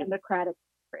 as a democratic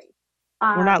country.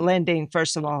 We're not lending,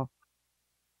 first of all.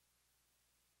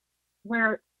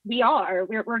 We're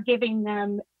giving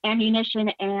them ammunition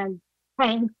and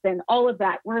tanks and all of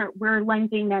that. We're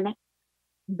lending them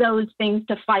those things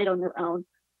to fight on their own.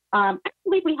 I don't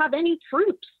believe we have any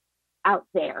troops out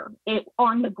there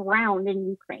on the ground in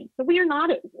Ukraine, so we are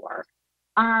not at war.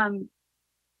 And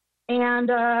some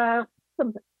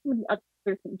of the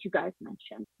other things you guys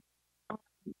mentioned.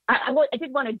 I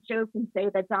did want to joke and say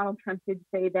that Donald Trump did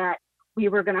say that we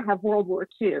were going to have World War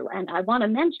II, and I want to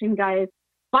mention, guys,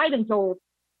 Biden's old.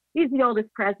 He's the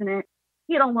oldest president.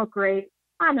 He don't look great.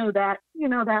 I know that. You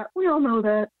know that. We all know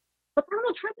that. But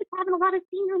Donald Trump is having a lot of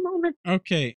senior moments.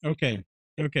 Okay.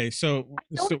 So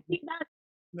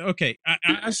okay,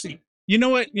 I see. You know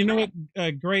what,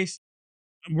 Grace?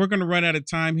 We're going to run out of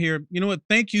time here. You know what?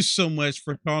 Thank you so much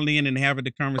for calling in and having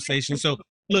the conversation. So,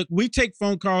 look, we take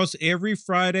phone calls every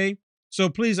Friday. So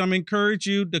please, I'm encourage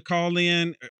you to call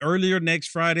in earlier next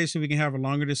Friday so we can have a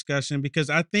longer discussion, because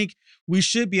I think we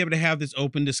should be able to have this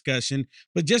open discussion.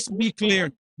 But just to be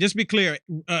clear,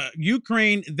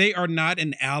 Ukraine, they are not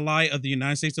an ally of the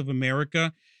United States of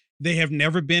America. They have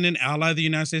never been an ally of the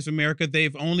United States of America.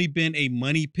 They've only been a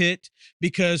money pit,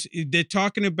 because they're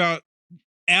talking about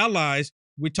allies.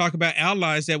 We talk about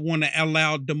allies that want to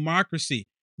allow democracy.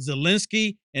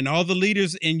 Zelensky and all the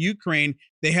leaders in Ukraine,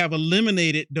 they have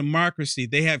eliminated democracy.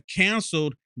 They have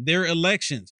canceled their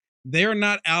elections. They're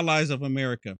not allies of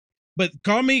America. But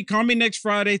call me next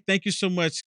Friday. Thank you so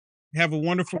much. Have a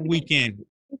wonderful weekend.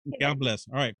 God bless.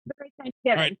 All right.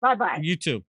 All right. Bye-bye. You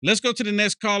too. Let's go to the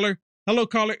next caller. Hello,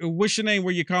 caller. What's your name?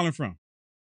 Where you calling from?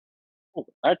 Oh,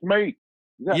 that's me.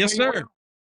 Yes, sir.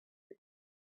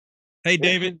 Hey,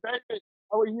 David. David,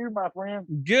 how are you, my friend?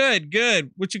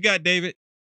 Good. What you got, David?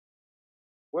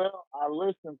 Well, I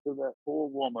listened to that poor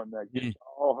woman that gets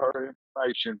all her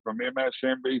information from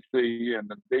MSNBC and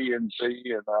the DNC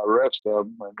and the rest of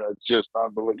them, and it's just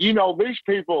unbelievable. You know, these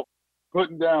people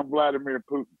putting down Vladimir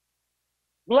Putin.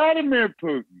 Vladimir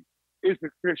Putin is a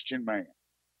Christian man.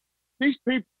 These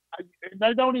people,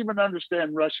 they don't even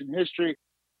understand Russian history.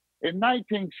 In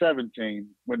 1917,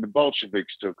 when the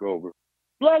Bolsheviks took over,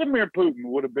 Vladimir Putin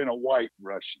would have been a white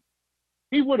Russian.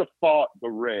 He would have fought the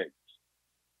Reds.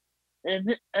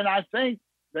 And I think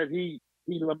that he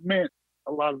laments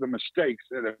a lot of the mistakes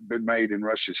that have been made in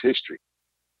Russia's history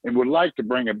and would like to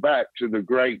bring it back to the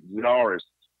great Tsarist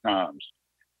times.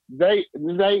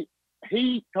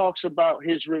 He talks about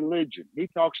his religion. He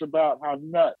talks about how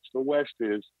nuts the West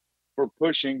is for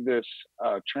pushing this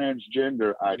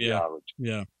transgender ideology.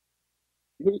 Yeah.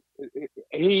 The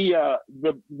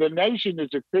nation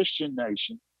is a Christian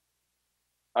nation.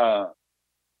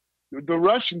 The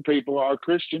Russian people are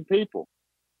Christian people,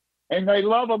 and they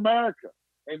love America.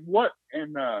 And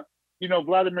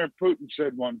Vladimir Putin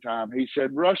said one time, he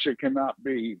said, Russia cannot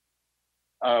be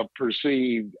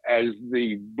perceived as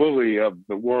the bully of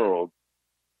the world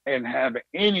and have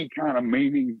any kind of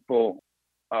meaningful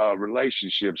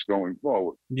relationships going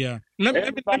forward. Yeah. Let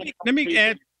me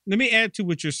add to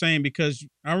what you're saying, because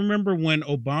I remember when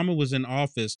Obama was in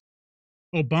office,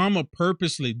 Obama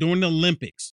purposely, during the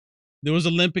Olympics, there was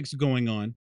Olympics going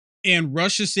on, and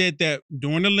Russia said that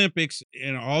during the Olympics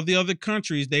and all the other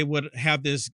countries, they would have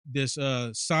this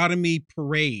sodomy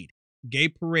parade, gay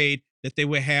parade, that they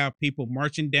would have people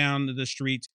marching down the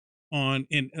streets during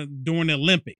the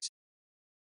Olympics.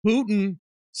 Putin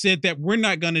said that we're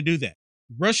not going to do that.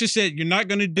 Russia said, you're not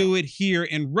going to do it here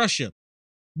in Russia.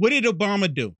 What did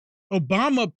Obama do?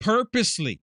 Obama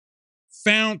purposely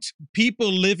found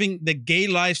people living the gay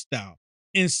lifestyle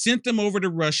and sent them over to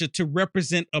Russia to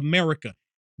represent America.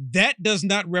 That does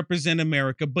not represent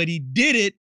America, but he did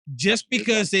it just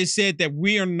because they said that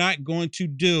we are not going to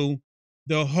do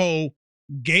the whole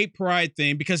gay pride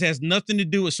thing, because it has nothing to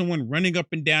do with someone running up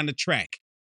and down the track.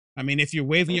 I mean, if you're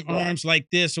waving your arms like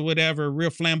this or whatever, real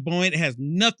flamboyant, it has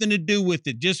nothing to do with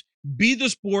it. Just be the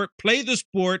sport, play the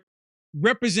sport,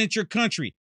 represent your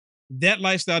country. That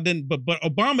lifestyle didn't, but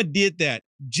Obama did that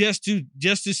just to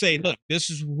say, look, this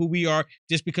is who we are,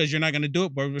 just because you're not going to do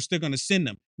it, but we're still going to send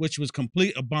them, which was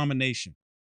complete abomination.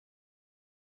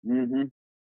 Mm-hmm.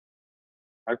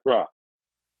 That's right.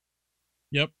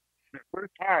 Yep. We're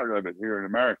tired of it here in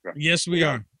America. Yes, we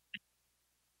are.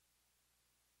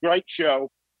 Great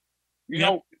show. You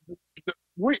know,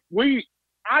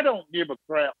 I don't give a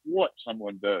crap what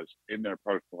someone does in their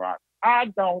personal life. I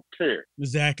don't care.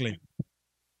 Exactly.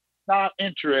 Not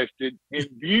interested in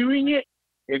viewing it,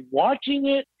 in watching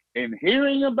it, and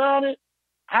hearing about it,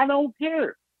 I don't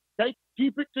care.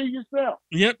 Keep it to yourself.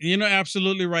 Yep,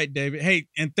 absolutely right, David. Hey,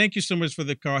 and thank you so much for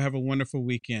the call. Have a wonderful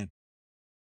weekend.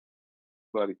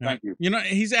 Buddy, thank you.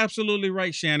 He's absolutely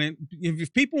right, Shannon.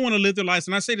 If people want to live their lives,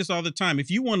 and I say this all the time, if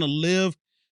you want to live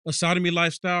a sodomy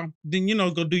lifestyle, then,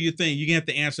 go do your thing. You're going to have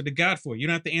to answer to God for it. You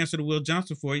don't have to answer to Will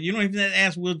Johnson for it. You don't even have to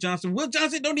ask Will Johnson. Will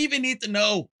Johnson don't even need to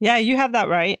know. Yeah, you have that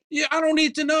right. Yeah, I don't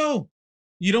need to know.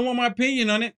 You don't want my opinion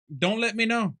on it? Don't let me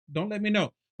know. Don't let me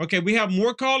know. Okay, we have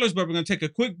more callers, but we're going to take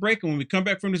a quick break. And when we come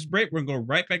back from this break, we're going to go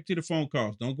right back to the phone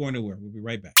calls. Don't go anywhere. We'll be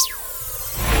right back.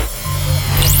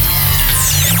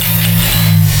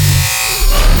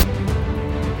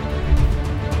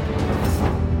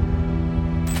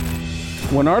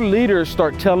 When our leaders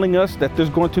start telling us that there's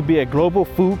going to be a global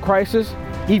food crisis,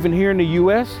 even here in the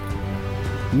U.S.,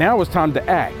 now it's time to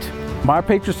act. My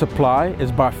Patriot Supply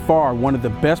is by far one of the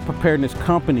best preparedness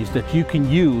companies that you can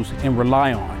use and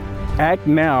rely on. Act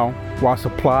now while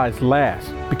supplies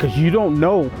last, because you don't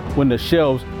know when the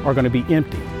shelves are going to be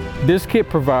empty. This kit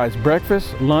provides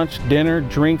breakfast, lunch, dinner,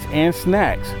 drinks, and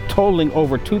snacks, totaling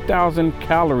over 2,000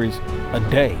 calories a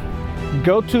day.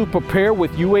 Go to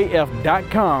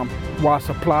preparewithuaf.com while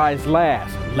supplies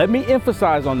last. Let me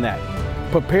emphasize on that.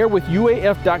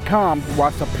 Preparewithuaf.com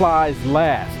while supplies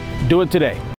last. Do it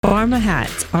today. Pharma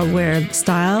hats are where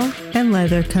style and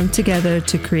leather come together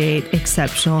to create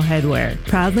exceptional headwear.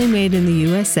 Proudly made in the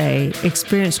USA,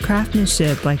 experience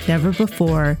craftsmanship like never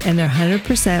before, and they're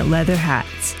 100% leather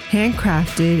hats,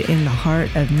 handcrafted in the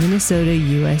heart of Minnesota,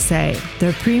 USA.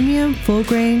 Their premium,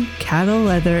 full-grain cattle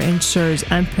leather ensures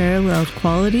unparalleled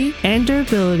quality and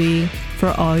durability for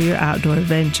all your outdoor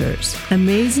ventures.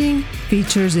 Amazing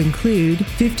features include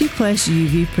 50 plus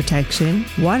UV protection,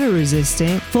 water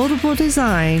resistant, foldable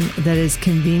design that is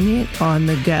convenient on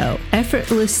the go.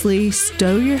 Effortlessly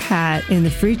stow your hat in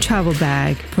the free travel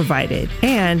bag provided,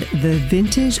 and the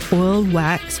vintage oiled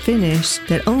wax finish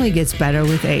that only gets better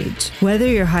with age. Whether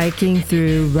you're hiking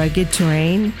through rugged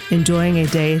terrain, enjoying a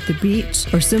day at the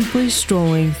beach, or simply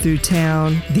strolling through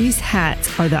town, these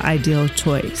hats are the ideal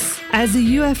choice. As a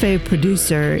UFA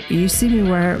producer, you see me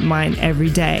wear mine every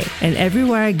day, and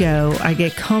everywhere I go, I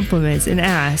get compliments and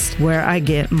asked where I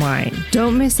get mine.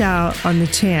 Don't miss out on the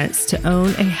chance to own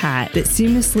a hat that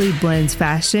seamlessly blends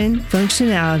fashion,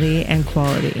 functionality, and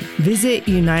quality. Visit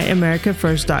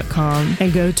UniteAmericaFirst.com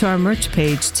and go to our merch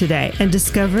page today and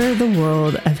discover the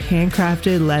world of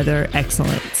handcrafted leather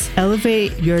excellence.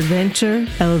 Elevate your adventure,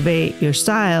 elevate your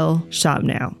style, shop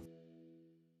now.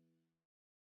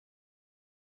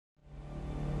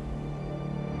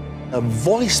 A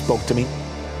voice spoke to me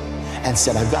and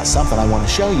said, I've got something I want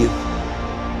to show you.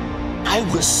 I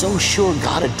was so sure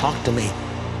God had talked to me.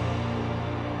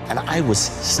 And I was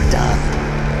stunned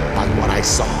by what I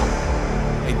saw.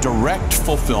 A direct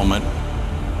fulfillment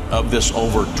of this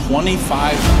over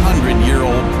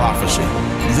 2,500-year-old prophecy.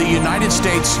 The United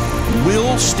States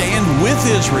will stand with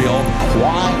Israel.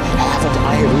 Why haven't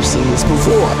I ever seen this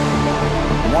before?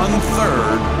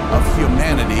 1/3 of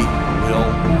humanity will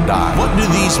die. What do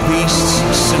these beasts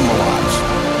symbolize?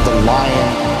 The lion,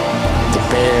 the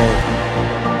bear,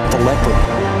 the leopard.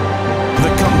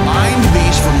 The combined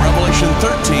beast from Revelation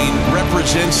 13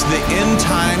 represents the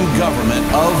end-time government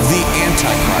of the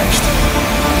Antichrist.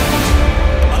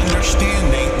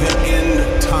 Understanding the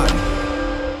end time.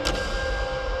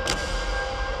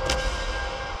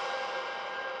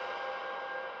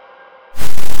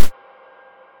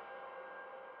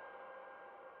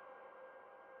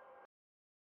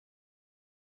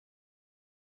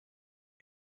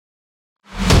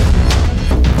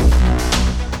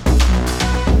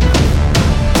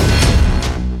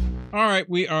 All right,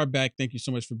 we are back. Thank you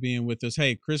so much for being with us.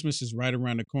 Hey, Christmas is right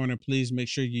around the corner. Please make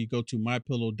sure you go to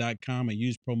mypillow.com and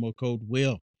use promo code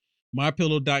WILL.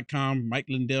 MyPillow.com, Mike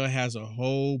Lindell has a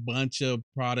whole bunch of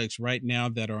products right now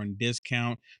that are on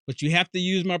discount, but you have to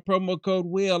use my promo code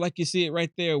WILL, like you see it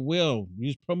right there, WILL.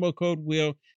 Use promo code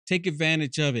WILL. Take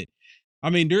advantage of it. I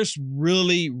mean, there's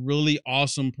really, really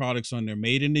awesome products on there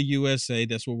made in the USA.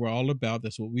 That's what we're all about.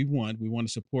 That's what we want. We want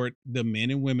to support the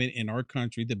men and women in our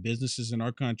country, the businesses in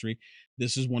our country.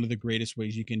 This is one of the greatest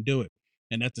ways you can do it.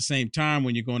 And at the same time,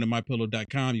 when you're going to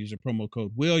mypillow.com, use a promo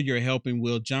code WILL. You're helping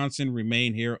Will Johnson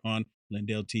remain here on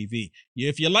Lindell TV.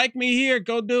 If you like me here,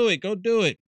 go do it. Go do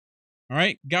it. All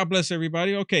right. God bless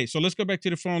everybody. Okay, so let's go back to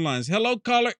the phone lines. Hello,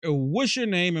 caller. What's your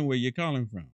name and where you're calling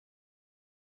from?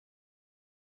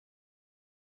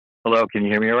 Hello, can you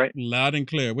hear me all right? Loud and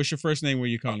clear. What's your first name? Where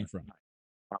you calling from?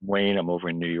 I'm Wayne. I'm over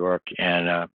in New York,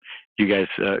 and you guys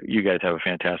have a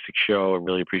fantastic show. I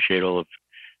really appreciate all of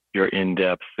your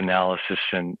in-depth analysis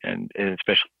and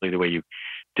especially the way you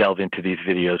delve into these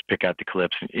videos, pick out the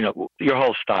clips, and your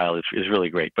whole style is really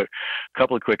great. But a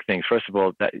couple of quick things. First of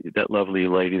all, that lovely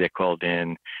lady that called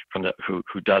in from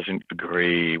who doesn't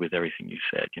agree with everything you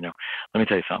said. Let me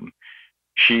tell you something.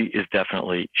 She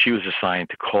was assigned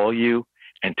to call you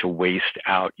and to waste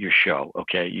out your show.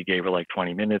 Okay, you gave her like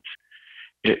 20 minutes.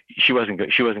 She wasn't going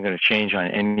to change on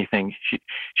anything.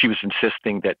 She was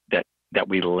insisting that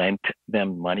we lent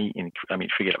them money.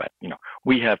 Forget about it.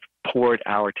 We have poured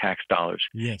our tax dollars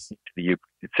into the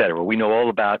et cetera. We know all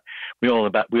about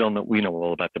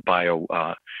the bio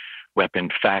weapon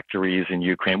factories in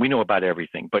Ukraine. We know about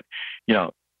everything. But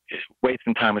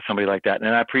wasting time with somebody like that,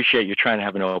 and I appreciate you trying to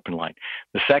have an open line.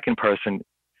 The second person,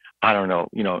 I don't know.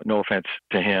 No offense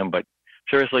to him, but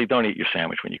seriously, don't eat your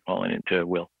sandwich when you're calling into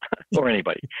Will or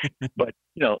anybody. But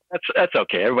that's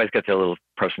okay. Everybody's got their little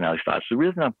personality styles. So the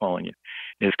reason I'm calling you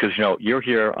is because you're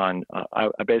here on. I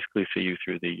basically see you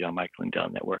through the Mike Lindell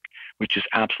Network, which is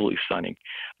absolutely stunning.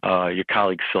 Your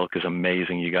colleague Silk is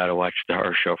amazing. You got to watch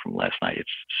her show from last night.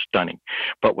 It's stunning.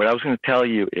 But what I was going to tell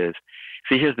you is,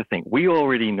 see, here's the thing. We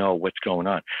already know what's going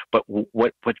on. But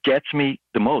what gets me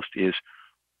the most is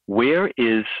where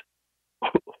is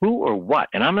who or what?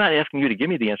 And I'm not asking you to give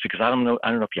me the answer because I don't know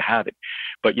if you have it.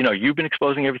 But you've been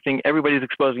exposing everything. Everybody's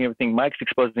exposing everything. Mike's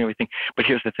exposing everything. But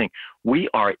here's the thing: we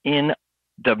are in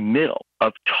the middle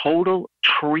of total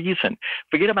treason.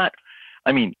 Forget about.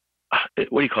 What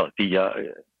do you call it?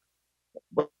 The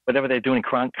whatever they're doing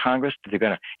in Congress, they're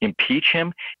going to impeach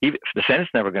him. Even the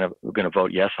Senate's never going to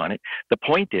vote yes on it. The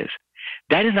point is,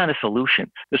 that is not a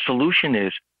solution. The solution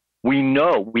is we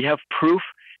have proof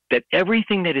that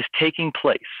everything that is taking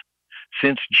place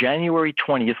since January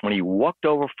 20th, when he walked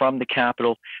over from the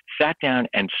Capitol, sat down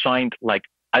and signed, like,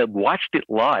 I watched it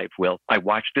live, Will. I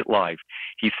watched it live.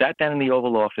 He sat down in the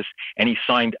Oval Office and he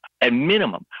signed a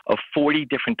minimum of 40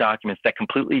 different documents that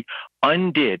completely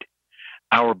undid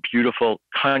our beautiful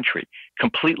country,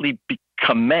 completely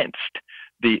commenced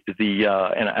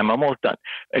and I'm almost done,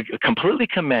 completely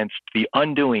commenced the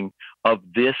undoing of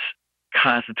this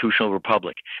constitutional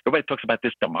republic. Everybody talks about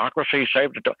this democracy,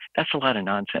 that's a lot of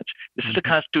nonsense. This is a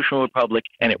constitutional republic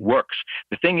and it works.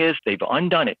 The thing is, they've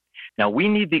undone it. Now we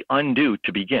need the undo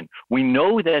to begin. We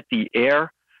know that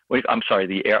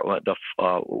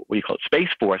Space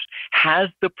Force has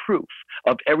the proof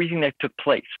of everything that took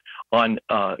place on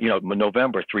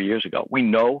November 3 years ago. We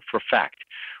know for fact.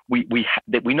 We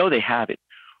know they have it.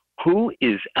 Who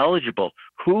is eligible?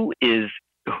 Who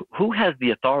has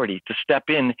the authority to step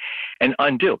in and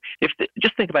undo?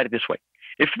 Just think about it this way.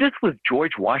 If this was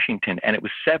George Washington and it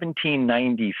was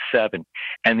 1797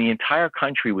 and the entire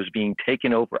country was being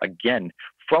taken over again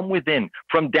from within,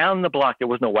 from down the block, there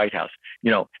was no White House,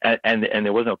 and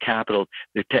there was no Capitol.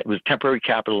 It was temporary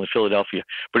Capitol in Philadelphia.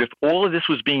 But if all of this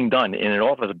was being done in an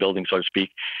office building, so to speak,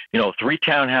 3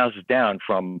 townhouses down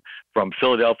from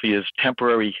Philadelphia's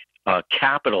temporary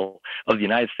capital of the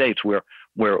United States, where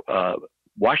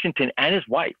Washington and his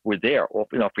wife were there,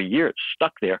 for years,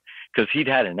 stuck there because he'd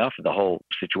had enough of the whole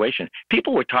situation.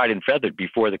 People were tired and feathered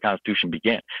before the Constitution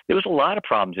began. There was a lot of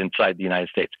problems inside the United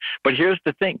States. But here's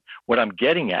the thing. What I'm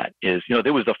getting at is,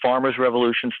 there was the Farmers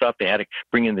Revolution stuff. They had to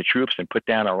bring in the troops and put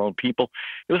down our own people.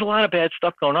 There was a lot of bad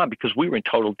stuff going on because we were in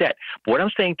total debt. But what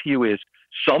I'm saying to you is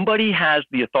somebody has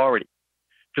the authority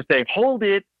to say, hold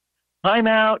it, time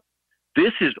out.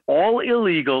 This is all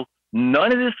illegal.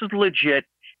 None of this is legit.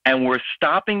 And we're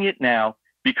stopping it now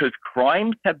because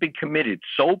crimes have been committed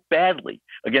so badly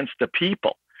against the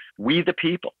people, we the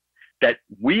people, that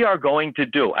we are going to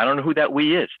do. I don't know who that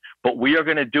we is, but we are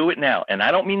going to do it now. And I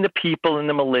don't mean the people in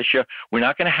the militia. We're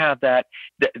not going to have that.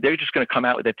 They're just going to come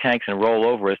out with their tanks and roll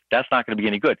over us. That's not going to be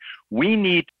any good. We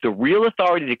need the real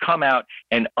authority to come out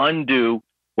and undo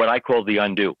what I call the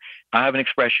undo. I have an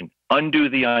expression: undo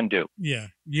the undo. Yeah,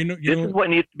 this is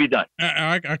what needs to be done.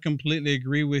 I completely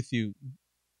agree with you.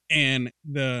 And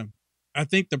I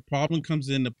think the problem comes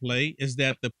into play is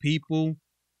that the people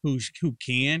who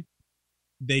can,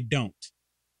 they don't.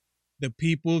 The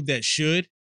people that should,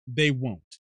 they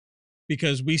won't.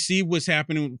 Because we see what's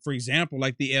happening, for example,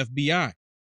 like the FBI.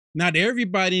 Not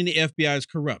everybody in the FBI is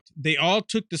corrupt. They all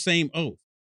took the same oath.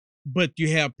 But you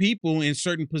have people in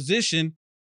certain position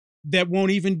that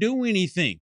won't even do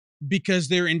anything because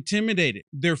they're intimidated.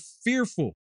 They're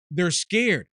fearful. They're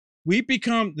scared.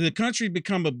 The country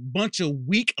become a bunch of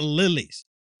weak lilies.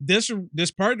 This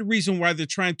part of the reason why they're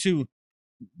trying to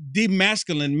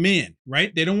demasculine men,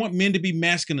 right? They don't want men to be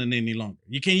masculine any longer.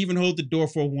 You can't even hold the door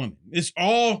for a woman. It's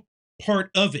all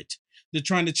part of it. They're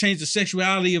trying to change the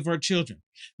sexuality of our children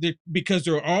because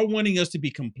they're all wanting us to be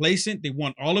complacent. They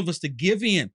want all of us to give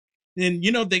in. And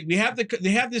they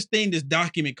have this thing, this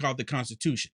document called the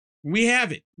Constitution. We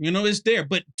have it, it's there.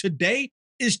 But today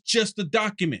is just a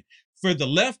document. For the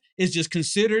left, it's just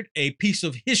considered a piece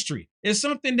of history. It's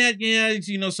something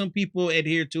that, some people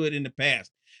adhere to it in the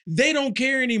past. They don't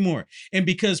care anymore. And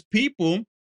because people,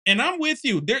 and I'm with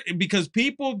you, because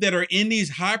people that are in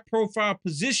these high profile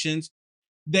positions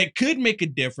that could make a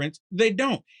difference, they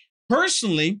don't.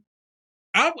 Personally,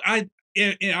 I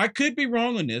could be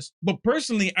wrong on this, but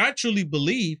personally, I truly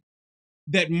believe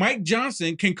that Mike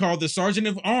Johnson can call the sergeant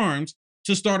of arms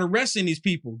to start arresting these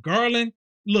people. Garland,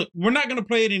 look, we're not going to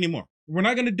play it anymore. We're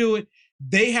not going to do it.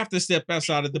 They have to step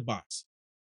outside of the box.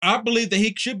 I believe that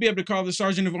he should be able to call the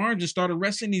sergeant of arms and start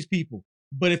arresting these people.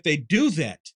 But if they do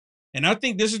that, and I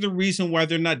think this is the reason why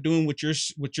they're not doing what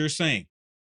you're saying.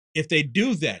 If they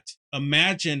do that,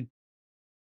 imagine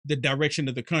the direction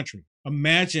of the country.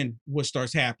 Imagine what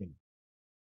starts happening.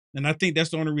 And I think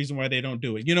that's the only reason why they don't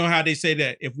do it. You know how they say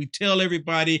that if we tell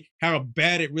everybody how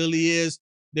bad it really is,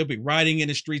 they'll be rioting in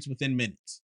the streets within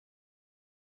minutes.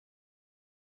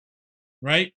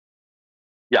 Right?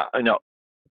 Yeah, I know.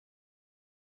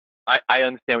 I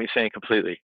understand what you're saying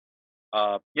completely.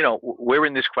 We're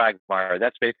in this quagmire.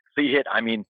 That's basically it. I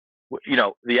mean,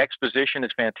 the exposition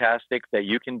is fantastic that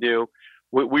you can do.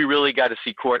 We really got to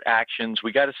see court actions.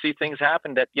 We got to see things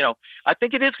happen that, I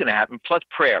think it is going to happen. Plus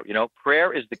prayer,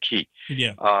 prayer is the key.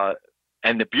 Yeah.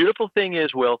 And the beautiful thing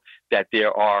is, Will, that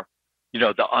there are,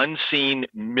 the unseen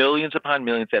millions upon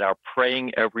millions that are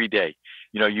praying every day.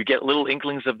 You get little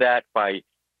inklings of that by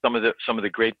some of the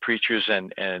great preachers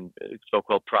and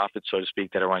so-called prophets, so to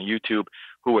speak, that are on YouTube,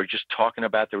 who are just talking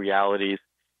about the realities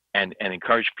and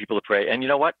encourage people to pray. And you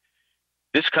know what?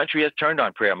 This country has turned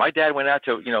on prayer. My dad went out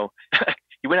to,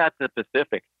 he went out to the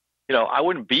Pacific. I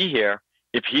wouldn't be here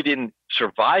if he didn't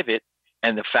survive it.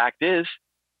 And the fact is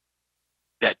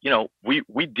that,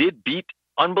 we did beat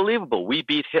unbelievable. We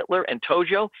beat Hitler and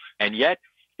Tojo, and yet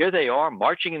here they are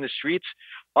marching in the streets,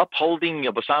 upholding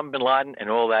Osama bin Laden and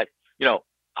all that.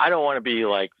 I don't want to be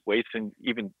like wasting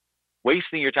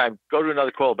your time. Go to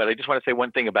another call, but I just want to say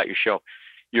one thing about your show.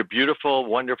 Your beautiful,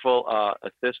 wonderful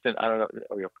assistant, I don't know,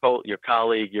 or your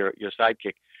colleague, your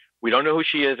sidekick. We don't know who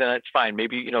she is, and it's fine.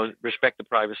 Maybe, respect the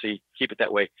privacy, keep it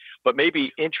that way. But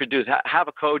maybe have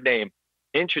a code name,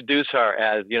 introduce her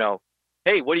as,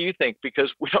 hey, what do you think?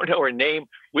 Because we don't know her name.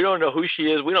 We don't know who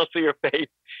she is. We don't see her face.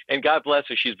 And God bless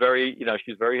her. She's very,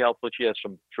 she's very helpful. She has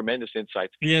some tremendous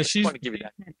insights. Yeah, she's want to give you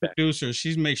that producer.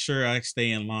 She's make sure I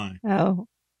stay in line. Oh,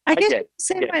 I guess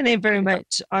say my name very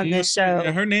much on this show.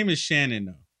 Yeah, her name is Shannon,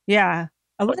 though. Yeah.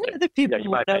 A lot of other people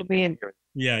will know me. And,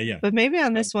 yeah. But maybe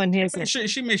on this one,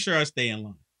 she makes sure I stay in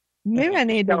line. Maybe I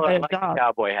need to do a better job.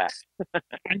 Cowboy hat.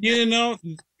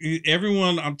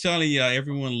 Everyone, I'm telling you,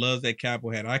 everyone loves that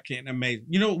cowboy hat. I can't imagine.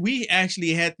 We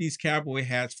actually had these cowboy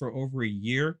hats for over a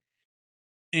year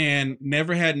and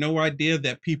never had no idea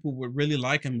that people would really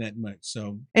like them that much.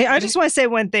 So I just want to say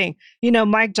one thing.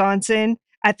 Mike Johnson,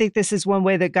 I think this is one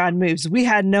way that God moves. We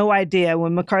had no idea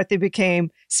when McCarthy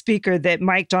became speaker that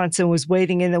Mike Johnson was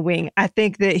waiting in the wing. I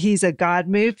think that he's a God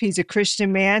move. He's a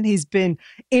Christian man. He's been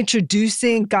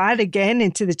introducing God again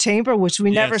into the chamber, which we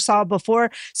never saw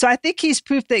before. So I think he's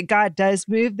proof that God does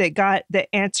move,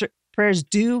 that prayers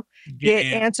do get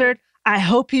answered. I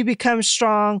hope he becomes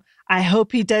strong. I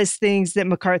hope he does things that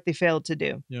McCarthy failed to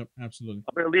do. Yep, absolutely.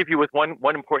 I'm going to leave you with one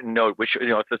important note, which,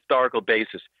 it's a historical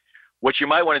basis. What you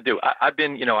might want to do, I've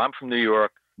been, I'm from New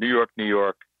York.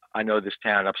 I know this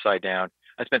town upside down.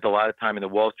 I spent a lot of time in the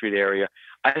Wall Street area.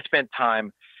 I spent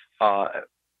time, I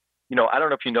don't know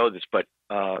if you know this, but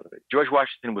George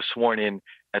Washington was sworn in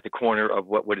at the corner of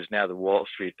what is now the Wall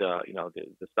Street, the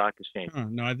stock exchange.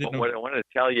 No, I didn't know. What I wanted to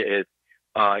tell you is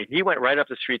he went right up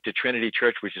the street to Trinity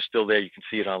Church, which is still there. You can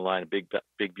see it online, a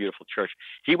big, beautiful church.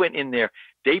 He went in there.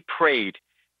 They prayed.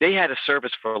 They had a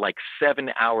service for like 7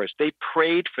 hours. They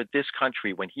prayed for this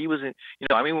country when he was in,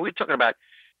 we're talking about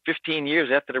 15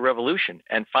 years after the revolution.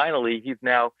 And finally, he's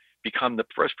now become the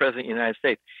first president of the United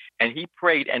States. And he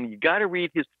prayed, and you got to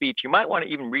read his speech. You might want to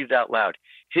even read it out loud.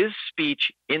 His speech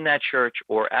in that church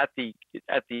or at the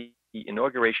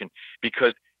inauguration,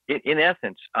 because in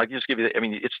essence, I'll just give you,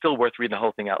 it's still worth reading the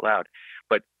whole thing out loud.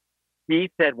 But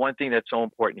he said one thing that's so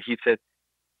important. He said,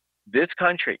 this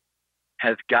country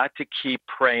has got to keep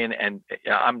praying, and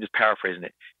I'm just paraphrasing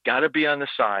it, got to be on the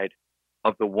side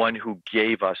of the one who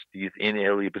gave us these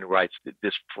inalienable rights,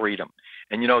 this freedom.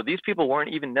 And, these people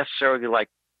weren't even necessarily like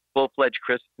full-fledged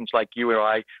Christians like you or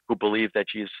I who believe that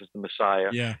Jesus is the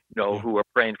Messiah, who are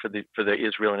praying for the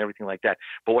Israel and everything like that.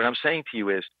 But what I'm saying to you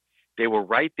is they were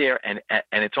right there, and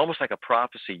it's almost like a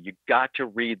prophecy. You got to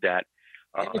read that.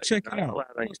 Check it out.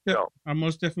 I'm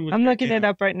most definitely. I'm looking it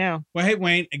up right now. Well, hey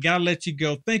Wayne, I gotta let you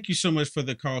go. Thank you so much for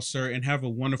the call, sir, and have a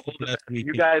wonderful, blessed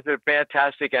weekend. You guys are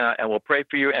fantastic, and we'll pray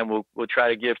for you, and we'll try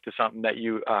to give to something that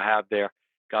you have there.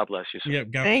 God bless you, sir. Yeah,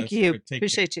 God Thank bless you. Take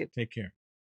Appreciate care. you. Take care.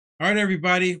 All right,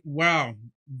 everybody. Wow,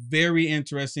 very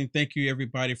interesting. Thank you,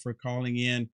 everybody, for calling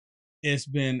in. It's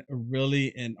been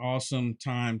really an awesome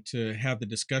time to have the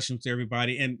discussions with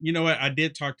everybody. And you know what? I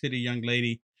did talk to the young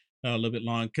lady a little bit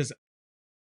long because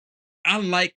I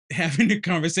like having the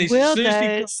conversation. As soon as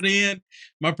she called in,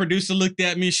 my producer looked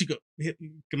at me. She go,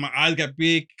 my eyes got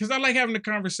big because I like having the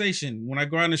conversation when I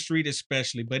go out on the street,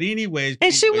 especially. But anyways,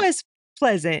 and she was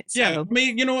pleasant. So. Yeah, I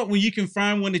mean, you know what? When you can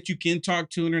find one that you can talk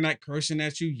to and they're not cursing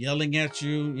at you, yelling at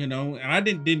you, you know. And I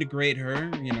didn't degrade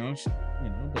her, you know,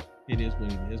 but it is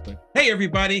what it is. But hey,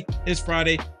 everybody, it's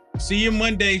Friday. See you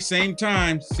Monday, same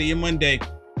time. See you Monday.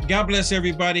 God bless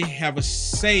everybody. Have a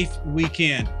safe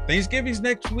weekend. Thanksgiving's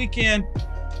next weekend.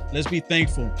 Let's be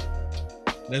thankful.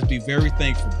 Let's be very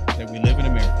thankful that we live in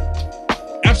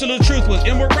America. Absolute Truth with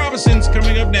Edward Robinson's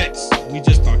coming up next. We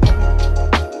just talked about it.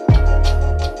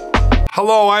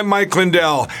 Hello, I'm Mike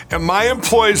Lindell, and my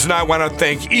employees and I want to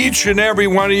thank each and every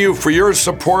one of you for your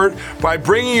support by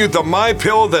bringing you the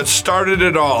MyPillow that started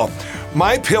it all.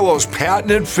 MyPillow's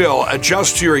patented fill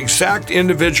adjusts to your exact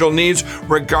individual needs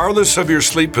regardless of your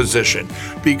sleep position.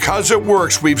 Because it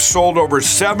works, we've sold over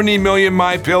 70 million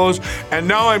MyPillows, and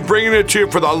now I'm bringing it to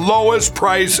you for the lowest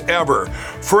price ever.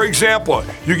 For example,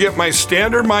 you get my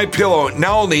standard MyPillow,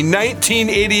 now only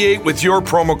 $19.88 with your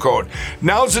promo code.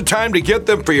 Now's the time to get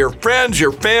them for your friends,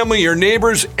 your family, your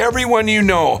neighbors, everyone you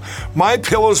know.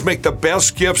 MyPillows make the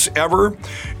best gifts ever.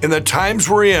 In the times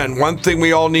we're in, one thing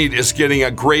we all need is getting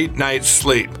a great night's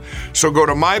sleep. So go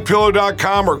to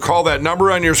MyPillow.com or call that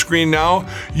number on your screen now.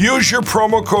 Use your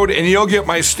promo code and you'll get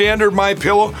my standard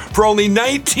MyPillow for only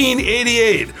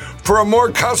 $19.88. For a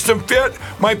more custom fit,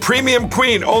 my Premium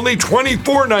Queen, only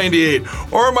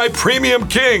 $24.98. Or my Premium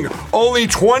King, only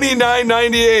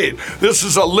 $29.98. This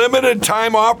is a limited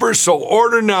time offer, so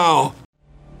order now.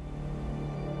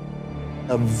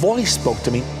 A voice spoke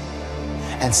to me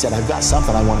and said, I've got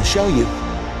something I want to show you.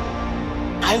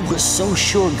 I was so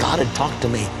sure God had talked to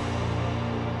me.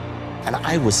 And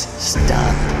I was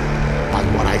stunned by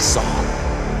what I saw.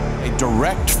 A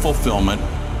direct fulfillment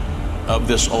of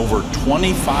this over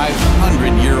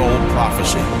 2,500-year-old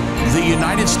prophecy. The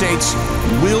United States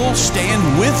will stand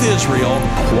with Israel.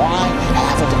 Why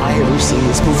haven't I ever seen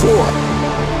this before?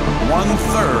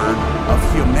 1/3 of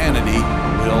humanity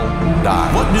will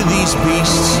die. What do these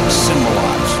beasts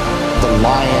symbolize? The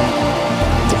lion,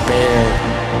 the bear,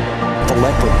 the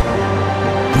leopard.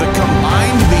 The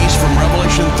combined beast from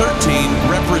Revelation 13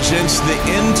 represents the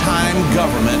end-time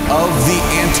government of the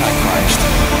Antichrist.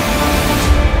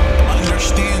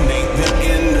 Understanding the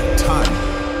end time.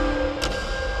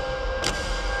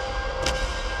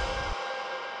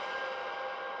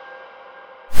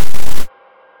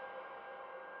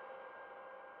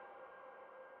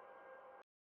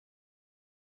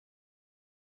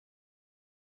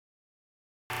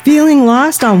 Feeling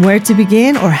lost on where to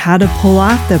begin or how to pull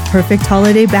off the perfect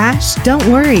holiday bash? Don't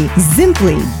worry,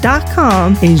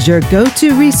 Zimply.com is your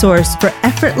go-to resource for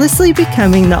effortlessly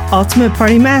becoming the ultimate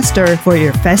party master for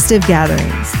your festive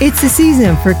gatherings. It's the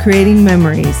season for creating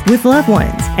memories with loved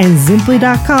ones, and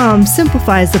Zimply.com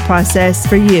simplifies the process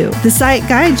for you. The site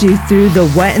guides you through the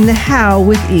what and the how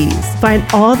with ease. Find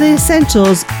all the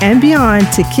essentials and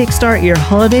beyond to kickstart your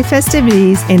holiday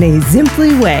festivities in a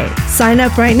Zimply way. Sign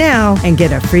up right now and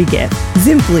get a free gift.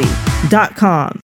 Zimply.com.